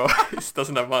if they buy this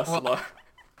doesn't have my saliva.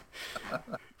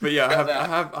 But yeah,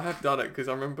 I have done it because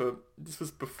I remember this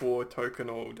was before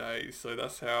Toconol days, so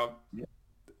that's how. Yeah.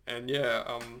 And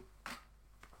yeah,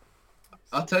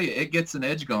 I'll tell you, it gets an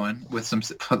edge going with some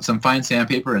fine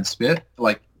sandpaper and spit.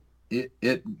 Like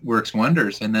it works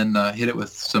wonders. And then hit it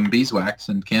with some beeswax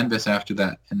and canvas after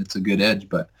that, and it's a good edge.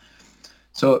 But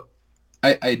so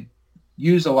I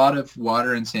use a lot of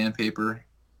water and sandpaper,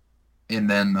 and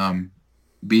then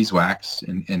beeswax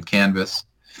and canvas.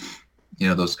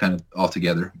 Those kind of all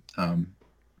together. And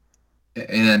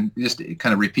then just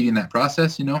kind of repeating that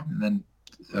process, and then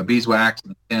beeswax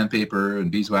and sandpaper and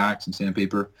beeswax and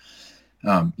sandpaper.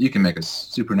 You can make a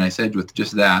super nice edge with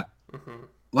just that. Mm-hmm.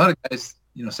 A lot of guys,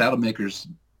 saddle makers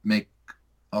make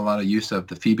a lot of use of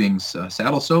the Fiebing's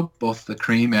saddle soap, both the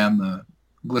cream and the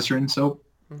glycerin soap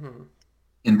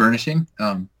in burnishing.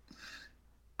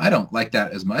 I don't like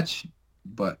that as much,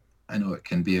 but I know it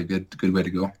can be a good way to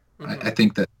go. I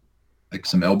think that like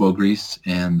some elbow grease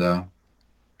and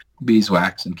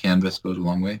beeswax and canvas goes a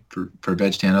long way for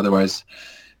veg tan. Otherwise,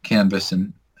 canvas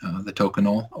and the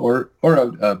Toconol or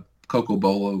a Coco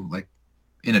Bolo, like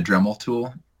in a Dremel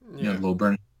tool, a little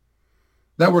burn.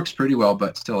 That works pretty well,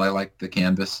 but still I like the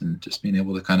canvas and just being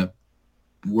able to kind of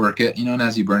work it, and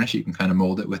as you burnish, you can kind of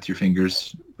mold it with your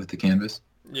fingers with the canvas.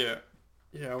 Yeah.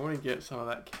 I want to get some of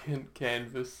that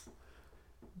canvas.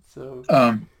 So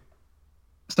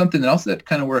something else that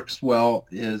kind of works well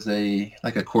is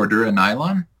like a Cordura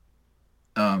nylon.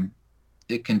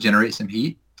 It can generate some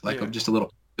heat, just a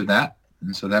little of that,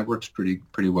 and so that works pretty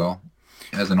well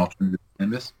as an alternative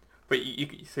canvas. But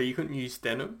so you couldn't use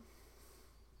denim?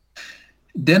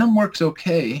 Denim works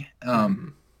okay.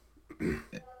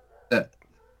 That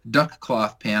duck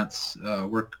cloth pants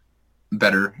work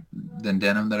better than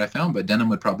denim that I found, but denim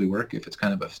would probably work if it's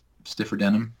kind of a stiffer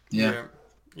denim. Yeah.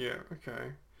 Yeah.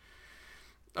 Okay.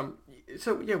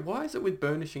 So yeah, why is it with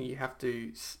burnishing you have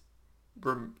to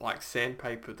like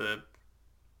sandpaper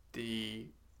the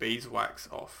beeswax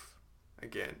off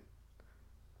again?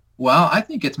 Well, I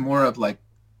think it's more of like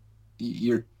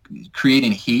you're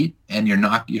creating heat, and you're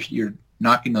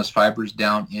knocking those fibers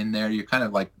down in there. You're kind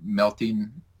of like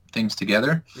melting things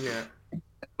together, Yeah.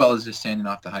 as well as just sanding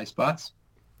off the high spots.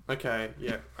 Okay.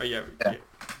 Yeah. Oh, yeah. Yeah. Yeah.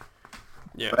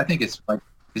 Yeah. But I think it's like,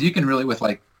 because you can really, with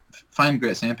like fine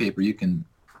grit sandpaper, you can,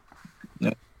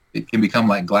 it can become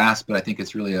like glass, but I think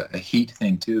it's really a heat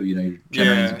thing too. You're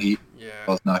generating some heat, Yeah. as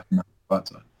well as knocking out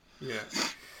spots off. Yeah.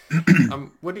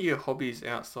 What are your hobbies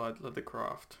outside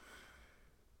leathercraft?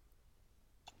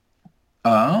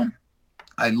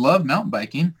 I love mountain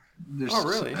biking. Oh,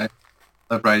 really? I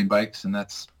love riding bikes, and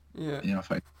that's, Yeah.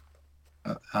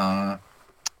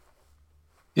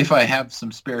 If I have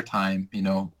some spare time,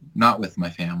 not with my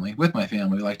family. With my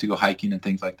family, we like to go hiking and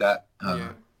things like that.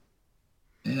 Yeah.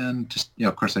 And just,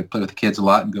 of course, I play with the kids a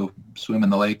lot and go swim in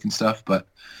the lake and stuff. But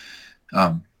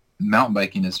mountain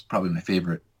biking is probably my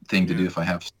favorite thing to do if I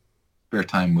have spare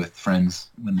time with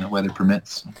friends when the weather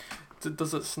permits.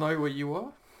 Does it snow where you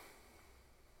are?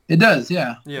 It does,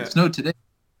 yeah. Yeah. It snowed today.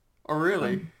 Oh,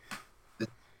 really?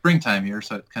 It's springtime here,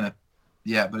 so it kind of,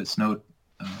 but it snowed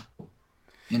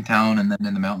in town, and then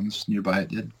in the mountains nearby it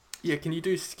did. Yeah, can you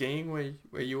do skiing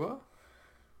where you are?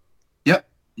 Yep.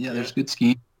 Yeah, there's good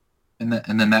skiing. And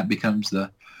then that becomes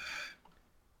the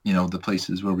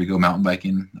places where we go mountain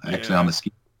biking. Actually, on the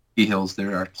ski hills,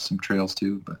 there are some trails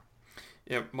too. But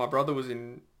yeah, my brother was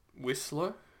in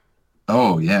Whistler.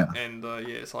 Oh, yeah. And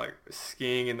it's like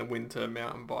skiing in the winter,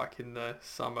 mountain bike in the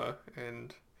summer,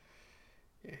 and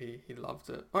yeah, he loved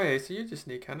it. Oh yeah, so you're just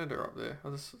near Canada up there.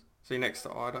 So you're next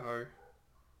to Idaho.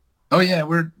 Oh yeah,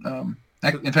 we're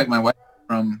in fact, my wife is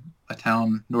from a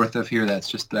town north of here that's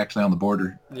just actually on the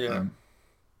border. Yeah.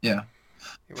 Yeah.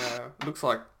 Wow, it looks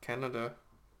like Canada.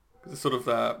 It's sort of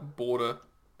that border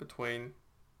between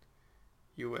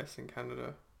US and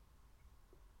Canada.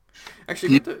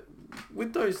 Actually,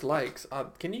 with those lakes,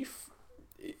 can you?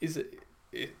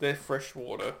 They're fresh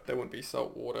water? They wouldn't be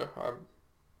salt water.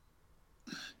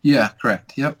 Yeah,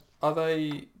 correct. Yep. Are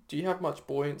they? Do you have much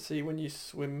buoyancy when you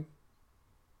swim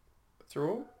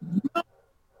through them?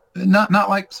 Not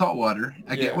like salt water.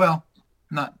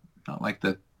 Not like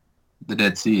the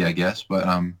Dead Sea, I guess.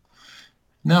 But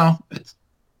no, it's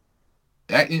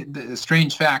a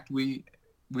strange fact. We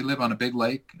live on a big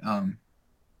lake.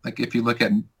 Like if you look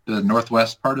at the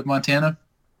northwest part of Montana,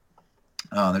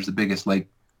 there's the biggest lake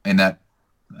in that.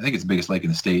 I think it's the biggest lake in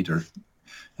the state, or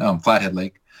Flathead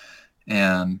Lake,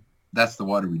 and that's the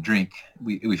water we drink.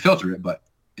 We filter it, but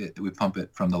we pump it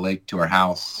from the lake to our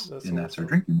house, and that's our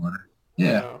drinking water.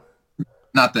 Yeah.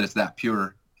 Not that it's that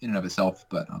pure in and of itself,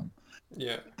 but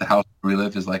the house where we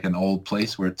live is like an old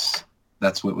place where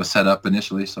that's what was set up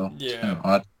initially. So it's kind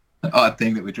of odd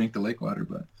thing that we drink the lake water,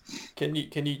 but can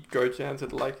you go down to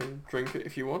the lake and drink it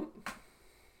if you want?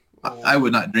 I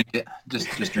would not drink it. Just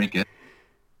drink it.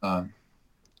 I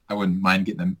wouldn't mind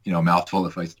getting a mouthful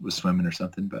if I was swimming or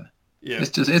something, but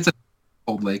it's a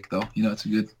old lake though. It's a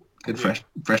good fresh.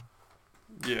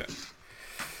 Yeah.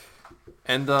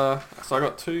 And so I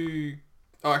got two.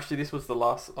 Oh, actually, this was the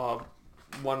last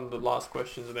one of the last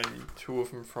questions, and then two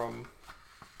of them from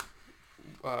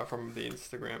the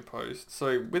Instagram post.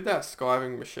 So with that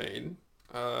skiving machine,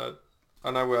 I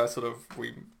know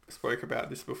we spoke about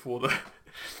this before the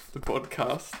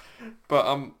podcast,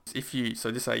 but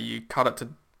just say you cut it to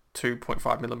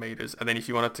 2.5 millimeters, and then if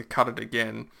you wanted to cut it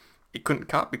again, it couldn't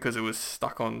cut because it was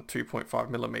stuck on 2.5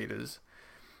 millimeters.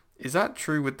 Is that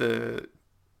true with the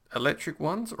electric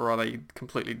ones, or are they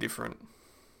completely different?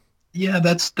 Yeah,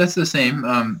 that's the same.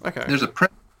 Okay. There's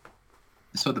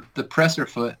so the presser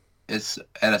foot is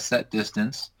at a set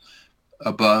distance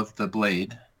above the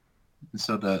blade, and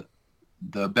so the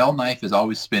bell knife is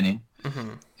always spinning,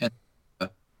 and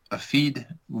a feed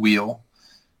wheel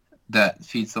that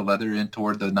feeds the leather in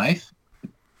toward the knife,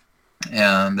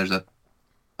 and there's a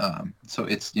so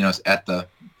it's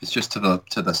it's just to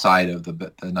the side of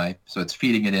the knife, so it's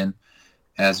feeding it in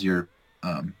as you're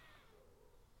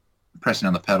pressing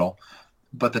on the pedal.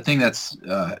 But the thing that's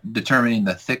determining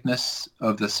the thickness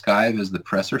of the skive is the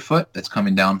presser foot that's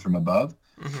coming down from above.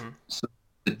 So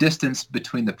the distance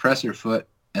between the presser foot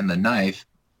and the knife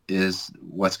is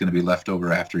what's going to be left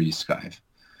over after you skive.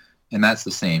 And that's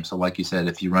the same. So like you said,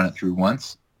 if you run it through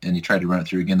once and you try to run it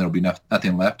through again, there'll be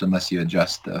nothing left unless you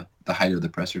adjust the height of the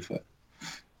presser foot.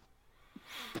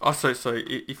 Oh, so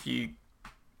if you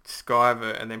skive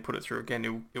it and then put it through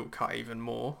again, it'll cut even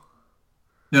more?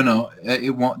 No,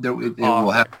 it won't. It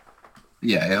will have.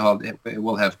 Yeah, it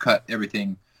will have cut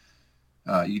everything.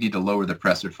 You need to lower the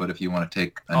presser foot if you want to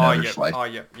take another slice. Oh,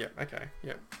 yeah. Okay,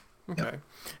 yeah. Okay. Yep.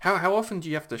 How often do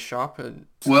you have to sharpen?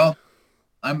 Well,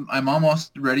 I'm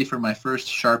almost ready for my first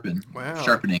sharpening. Wow.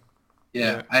 Sharpening.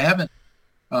 Yeah, I haven't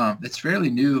It's fairly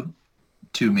new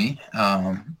to me.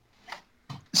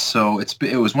 So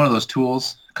it was one of those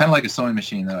tools, kind of like a sewing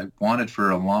machine that I wanted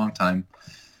for a long time,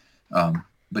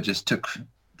 but just took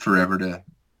forever to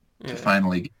Yeah.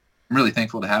 finally. I'm really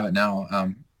thankful to have it now.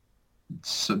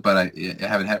 But I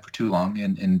haven't had it for too long,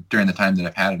 and during the time that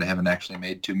I've had it, I haven't actually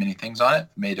made too many things on it.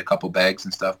 Made a couple bags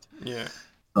and stuff. Yeah.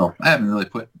 So I haven't really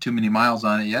put too many miles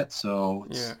on it yet. So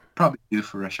Yeah. it's probably due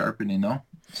for a sharpening though.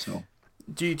 So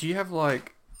Do you have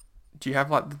like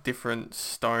the different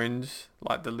stones,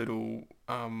 like the little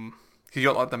because you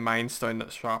got like the main stone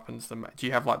that sharpens them. Do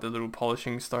you have like the little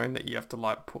polishing stone that you have to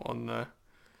like put on the?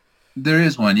 there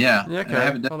is one, yeah, Yeah. and I Okay.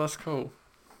 haven't done. Oh, that's cool.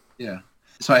 Yeah.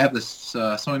 So I have this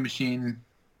sewing machine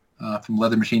from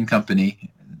Leather Machine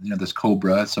Company, this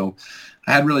Cobra. So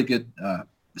I had really good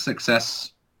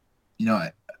success.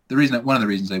 One of the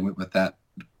reasons I went with that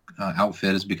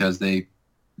outfit is because they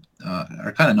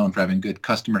are kind of known for having good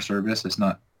customer service. It's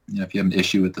not, if you have an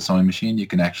issue with the sewing machine, you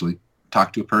can actually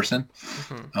talk to a person.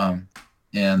 Hmm.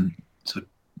 And so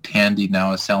Tandy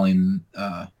now is selling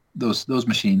those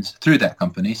machines through that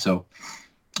company. So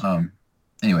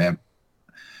anyway,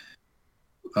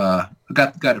 got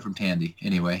it from Tandy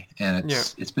anyway, and Yeah.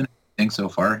 it's been a thing so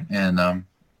far. And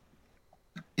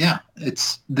yeah,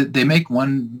 they make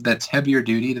one that's heavier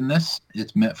duty than this.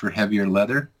 It's meant for heavier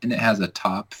leather, and it has a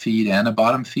top feed and a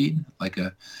bottom feed, like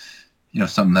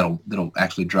something that'll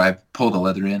actually pull the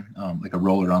leather in, like a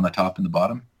roller on the top and the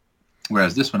bottom.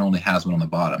 Whereas this one only has one on the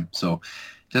bottom, so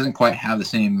it doesn't quite have the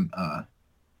same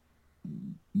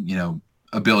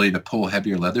ability to pull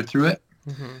heavier leather through it.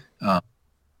 Hmm.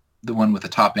 The one with the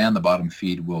top and the bottom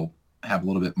feed will have a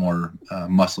little bit more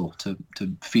muscle to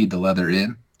feed the leather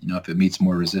in. If it meets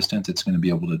more resistance, it's going to be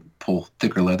able to pull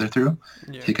thicker leather through,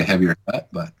 Yeah. take a heavier cut.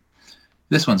 But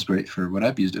this one's great for what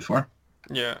I've used it for.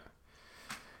 Yeah.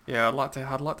 Yeah. I'd like to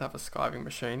have a skiving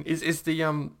machine. Is the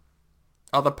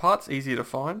are the parts easy to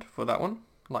find for that one?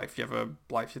 Like if you have a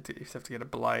blade, if you have to get a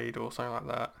blade or something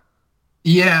like that.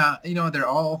 Yeah, they're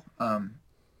all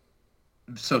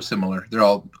so similar. They're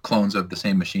all clones of the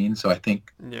same machine. So I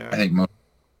think Yeah. most,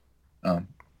 um,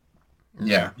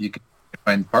 Yeah. you can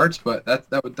find parts, but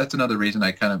that's another reason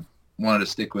I kind of wanted to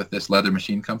stick with this Leather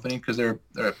Machine Company, because they're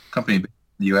a company in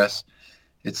the U.S.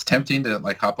 It's tempting to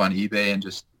like hop on eBay and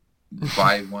just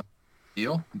buy one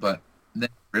deal, but then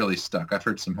really stuck. I've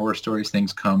heard some horror stories.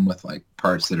 Things come with like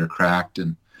parts that are cracked,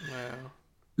 and Wow.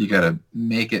 you got to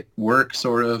make it work,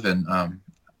 sort of. And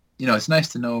it's nice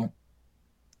to know.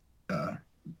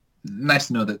 Nice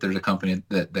to know that there's a company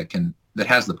that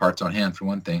has the parts on hand for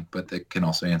one thing, but that can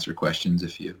also answer questions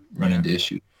if you run Yeah. into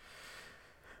issues.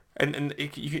 And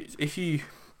if you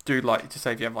do like to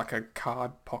say if you have like a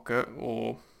card pocket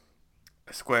or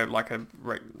a square like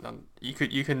you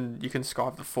can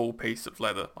skive the full piece of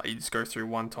leather. Like you just go through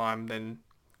one time, then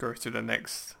go through the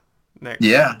next.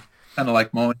 Yeah, kind of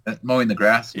like mowing the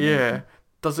grass. You Yeah. can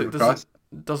Does go it does it across.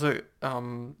 does it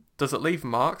does it leave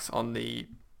marks on the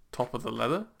top of the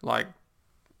leather? Like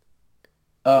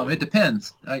It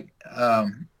depends. Like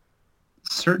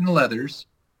certain leathers,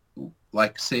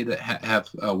 like say that have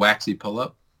a waxy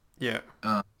pull-up, yeah.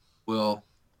 will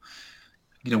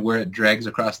where it drags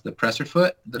across the presser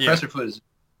foot. The Yeah. presser foot is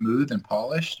smooth and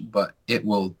polished, but it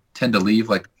will tend to leave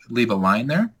a line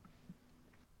there.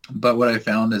 But what I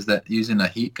found is that using a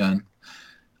heat gun,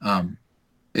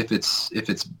 if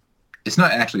it's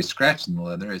not actually scratching the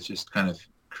leather, it's just kind of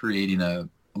creating a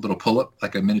little pull-up,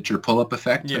 like a miniature pull-up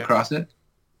effect Yeah. across it.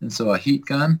 And so a heat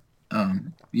gun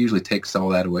usually takes all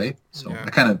that away. So Yeah. I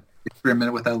kind of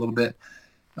experimented with that a little bit.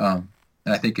 And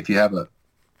I think if you have a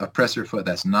presser foot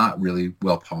that's not really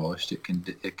well polished, it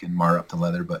can mar up the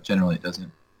leather, but generally it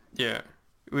doesn't. Yeah.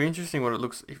 It'd be interesting what it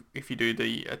looks if you do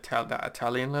that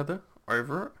Italian leather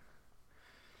over it.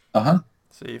 Uh-huh.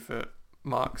 See if it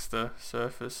marks the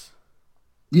surface.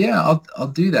 Yeah, I'll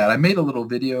do that. I made a little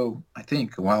video, I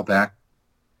think, a while back.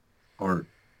 Or,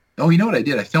 oh, you know what I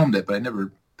did? I filmed it, but I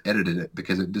never edited it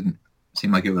because it didn't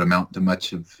seem like it would amount to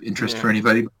much of interest for Yeah.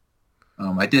 anybody.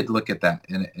 I did look at that,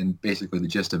 and basically the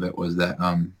gist of it was that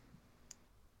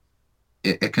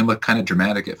it can look kind of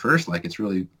dramatic at first, like it's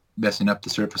really messing up the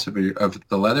surface of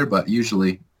the leather, but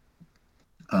usually,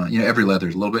 every leather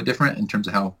is a little bit different in terms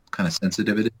of how kind of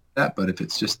sensitive it is to that. But if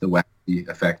it's just the waxy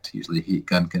effect, usually a heat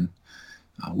gun can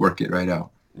work it right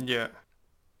out. Yeah.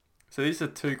 So these are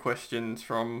two questions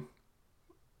from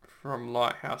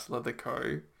Lighthouse Leather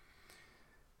Co.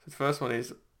 So the first one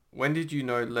is, when did you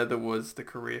know leather was the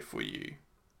career for you?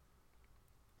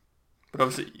 But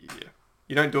obviously, yeah,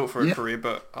 you don't do it for a Yeah. career,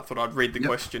 but I thought I'd read the Yep.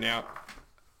 question out.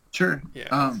 Sure.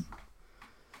 Yeah.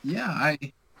 Yeah, I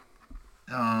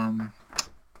um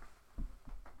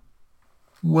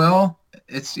Well,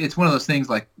 it's one of those things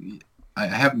like I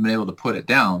haven't been able to put it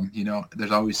down.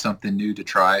 There's always something new to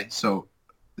try. So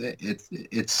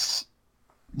it's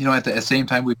at the same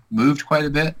time we've moved quite a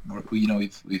bit.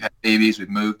 We've had babies, we've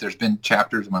moved. There's been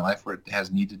chapters of my life where it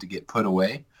has needed to get put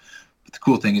away. But the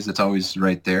cool thing is it's always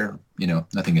right there.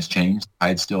 Nothing has changed.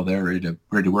 Hide's still there, ready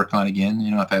to work on again.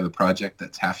 If I have a project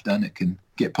that's half done, it can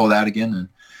get pulled out again.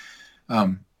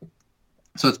 And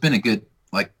so it's been a good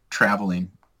like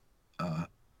traveling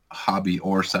hobby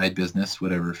or side business,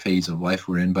 whatever phase of life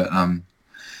we're in. But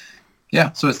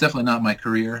yeah, so it's definitely not my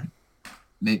career.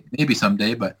 Maybe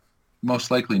someday, but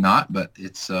most likely not. But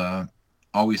it's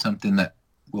always something that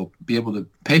will be able to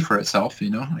pay for itself.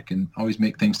 I can always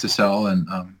make things to sell, and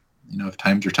if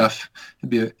times are tough,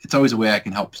 it's always a way I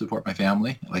can help support my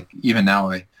family. Like even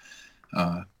now, I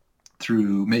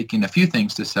through making a few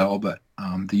things to sell, but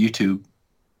the YouTube,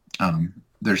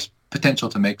 there's potential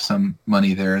to make some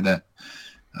money there that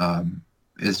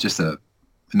is just a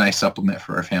nice supplement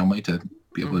for our family to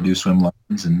be able to do swim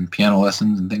lessons and piano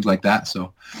lessons and things like that.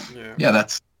 So yeah,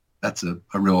 that's a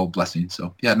real blessing.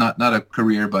 So yeah, not a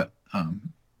career, but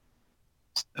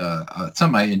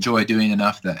something I enjoy doing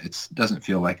enough that it doesn't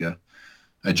feel like a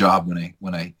job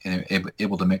when I am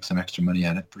able to make some extra money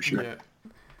at it, for sure. Yeah.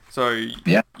 So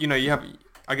yeah, you have,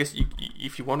 I guess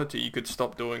if you wanted to, you could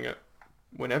stop doing it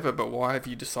whenever, but why have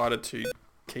you decided to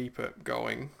keep it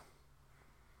going?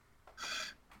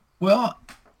 Well,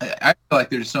 I feel like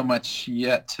there's so much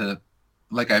yet to,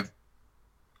 like I've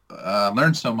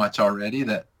learned so much already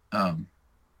that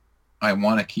I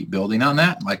want to keep building on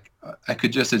that. Like I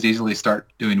could just as easily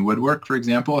start doing woodwork, for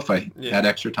example, if I had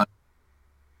extra time.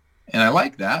 And I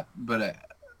like that, but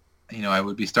I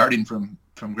would be starting from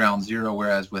ground zero.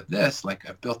 Whereas with this, like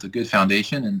I've built a good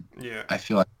foundation, and I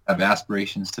feel like I have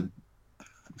aspirations to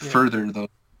further those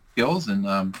skills.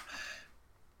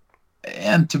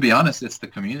 And to be honest, it's the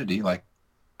community. Like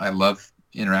I love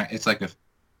interact. It's like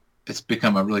it's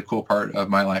become a really cool part of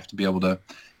my life to be able to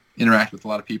interact with a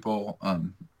lot of people.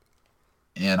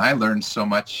 And I learned so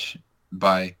much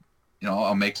by,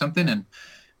 I'll make something and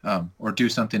or do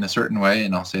something a certain way,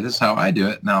 and I'll say, this is how I do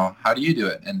it. Now, how do you do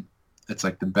it? And it's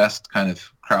like the best kind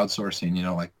of crowdsourcing,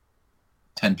 like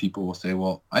 10 people will say,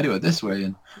 well, I do it this way.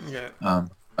 And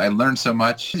I learned so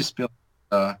much. I just feel,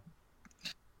 I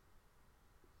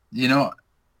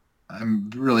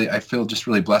feel just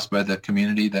really blessed by the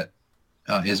community that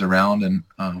is around. And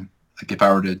like if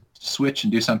I were to switch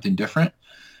and do something different,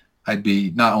 I'd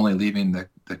be not only leaving the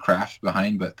craft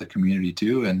behind, but the community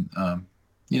too. And,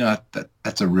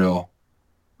 that's a real,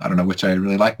 I don't know which I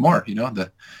really like more, I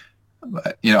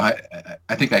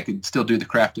think I could still do the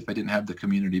craft if I didn't have the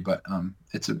community, but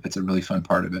it's a really fun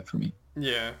part of it for me.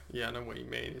 Yeah, I know what you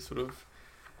mean. It sort of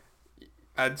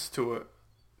adds to it.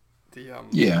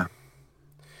 Yeah.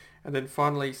 And then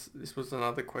finally, this was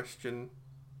another question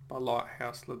by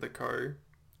Lighthouse Leather Co.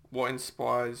 What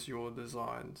inspires your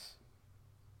designs?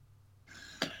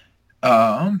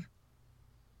 I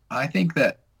think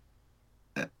that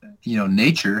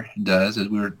nature does, as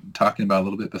we were talking about a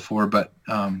little bit before, but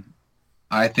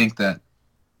I think that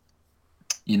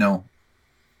you don't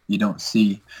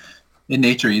see in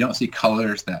nature, you don't see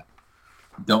colors that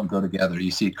don't go together.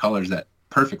 You see colors that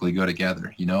perfectly go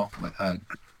together, like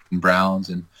browns,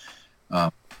 and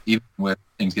even when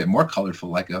things get more colorful,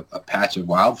 like a patch of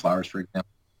wildflowers, for example,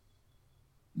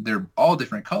 they're all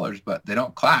different colors, but they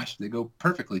don't clash. They go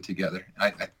perfectly together.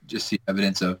 I just see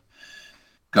evidence of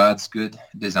God's good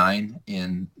design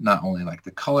in not only like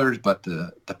the colors, but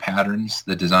the patterns,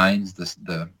 the designs,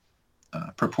 the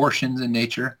proportions in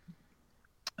nature.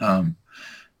 And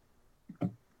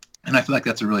I feel like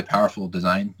that's a really powerful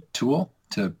design tool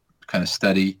to kind of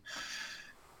study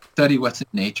what's in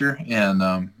nature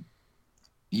and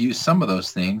use some of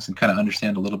those things and kind of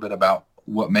understand a little bit about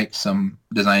what makes some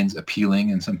designs appealing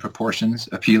and some proportions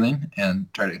appealing,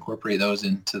 and try to incorporate those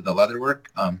into the leatherwork.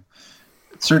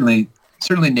 Certainly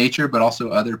nature, but also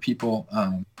other people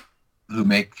who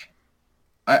make,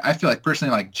 I feel like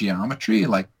personally, like geometry,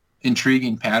 like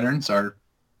intriguing patterns are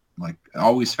like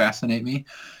always fascinate me.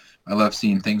 I love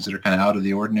seeing things that are kind of out of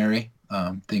the ordinary,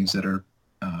 things that are,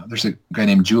 there's a guy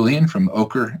named Julian from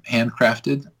Ochre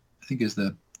Handcrafted, I think is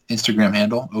the Instagram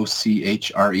handle,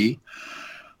 OCHRE.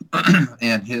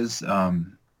 And his,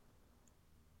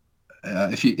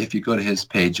 if you go to his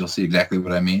page, you'll see exactly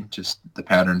what I mean. Just the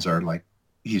patterns are like,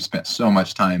 he spent so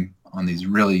much time on these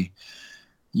really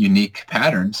unique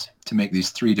patterns to make these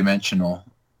three-dimensional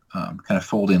kind of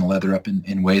folding leather up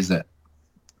in ways that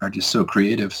are just so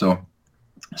creative. So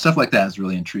stuff like that is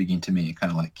really intriguing to me. It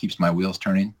kind of like keeps my wheels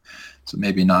turning. So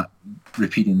maybe not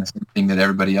repeating the same thing that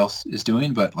everybody else is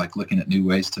doing, but like looking at new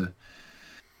ways to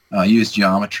use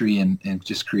geometry and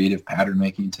just creative pattern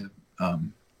making to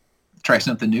try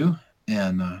something new.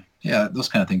 And yeah, those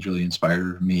kind of things really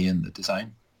inspire me in the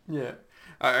design. Yeah.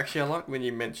 Actually, I like when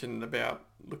you mentioned about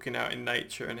looking out in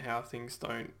nature and how things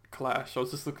don't clash. I was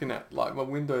just looking at like my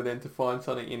window then to find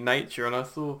something in nature, and I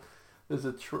saw there's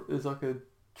like a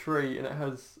tree, and it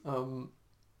has like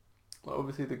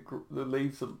obviously the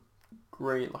leaves are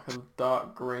green, like a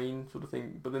dark green sort of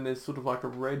thing, but then there's sort of like a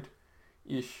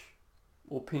red-ish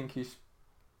or pinkish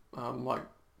like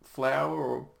flower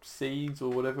or seeds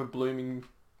or whatever blooming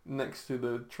next to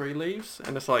the tree leaves,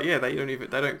 and it's like, yeah, they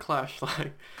don't clash.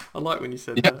 Like, I like when you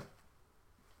said Yeah. that.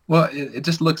 Well, it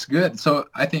just looks good. So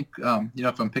I think,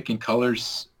 if I'm picking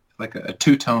colors like a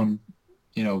two-tone,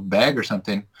 bag or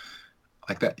something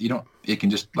like that, it can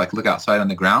just like look outside on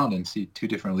the ground and see two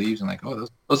different leaves and like, oh,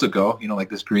 those will go, like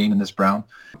this green and this brown.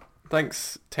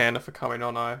 Thanks, Tanner, for coming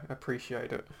on. I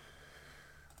appreciate it.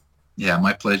 Yeah,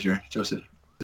 my pleasure, Joseph.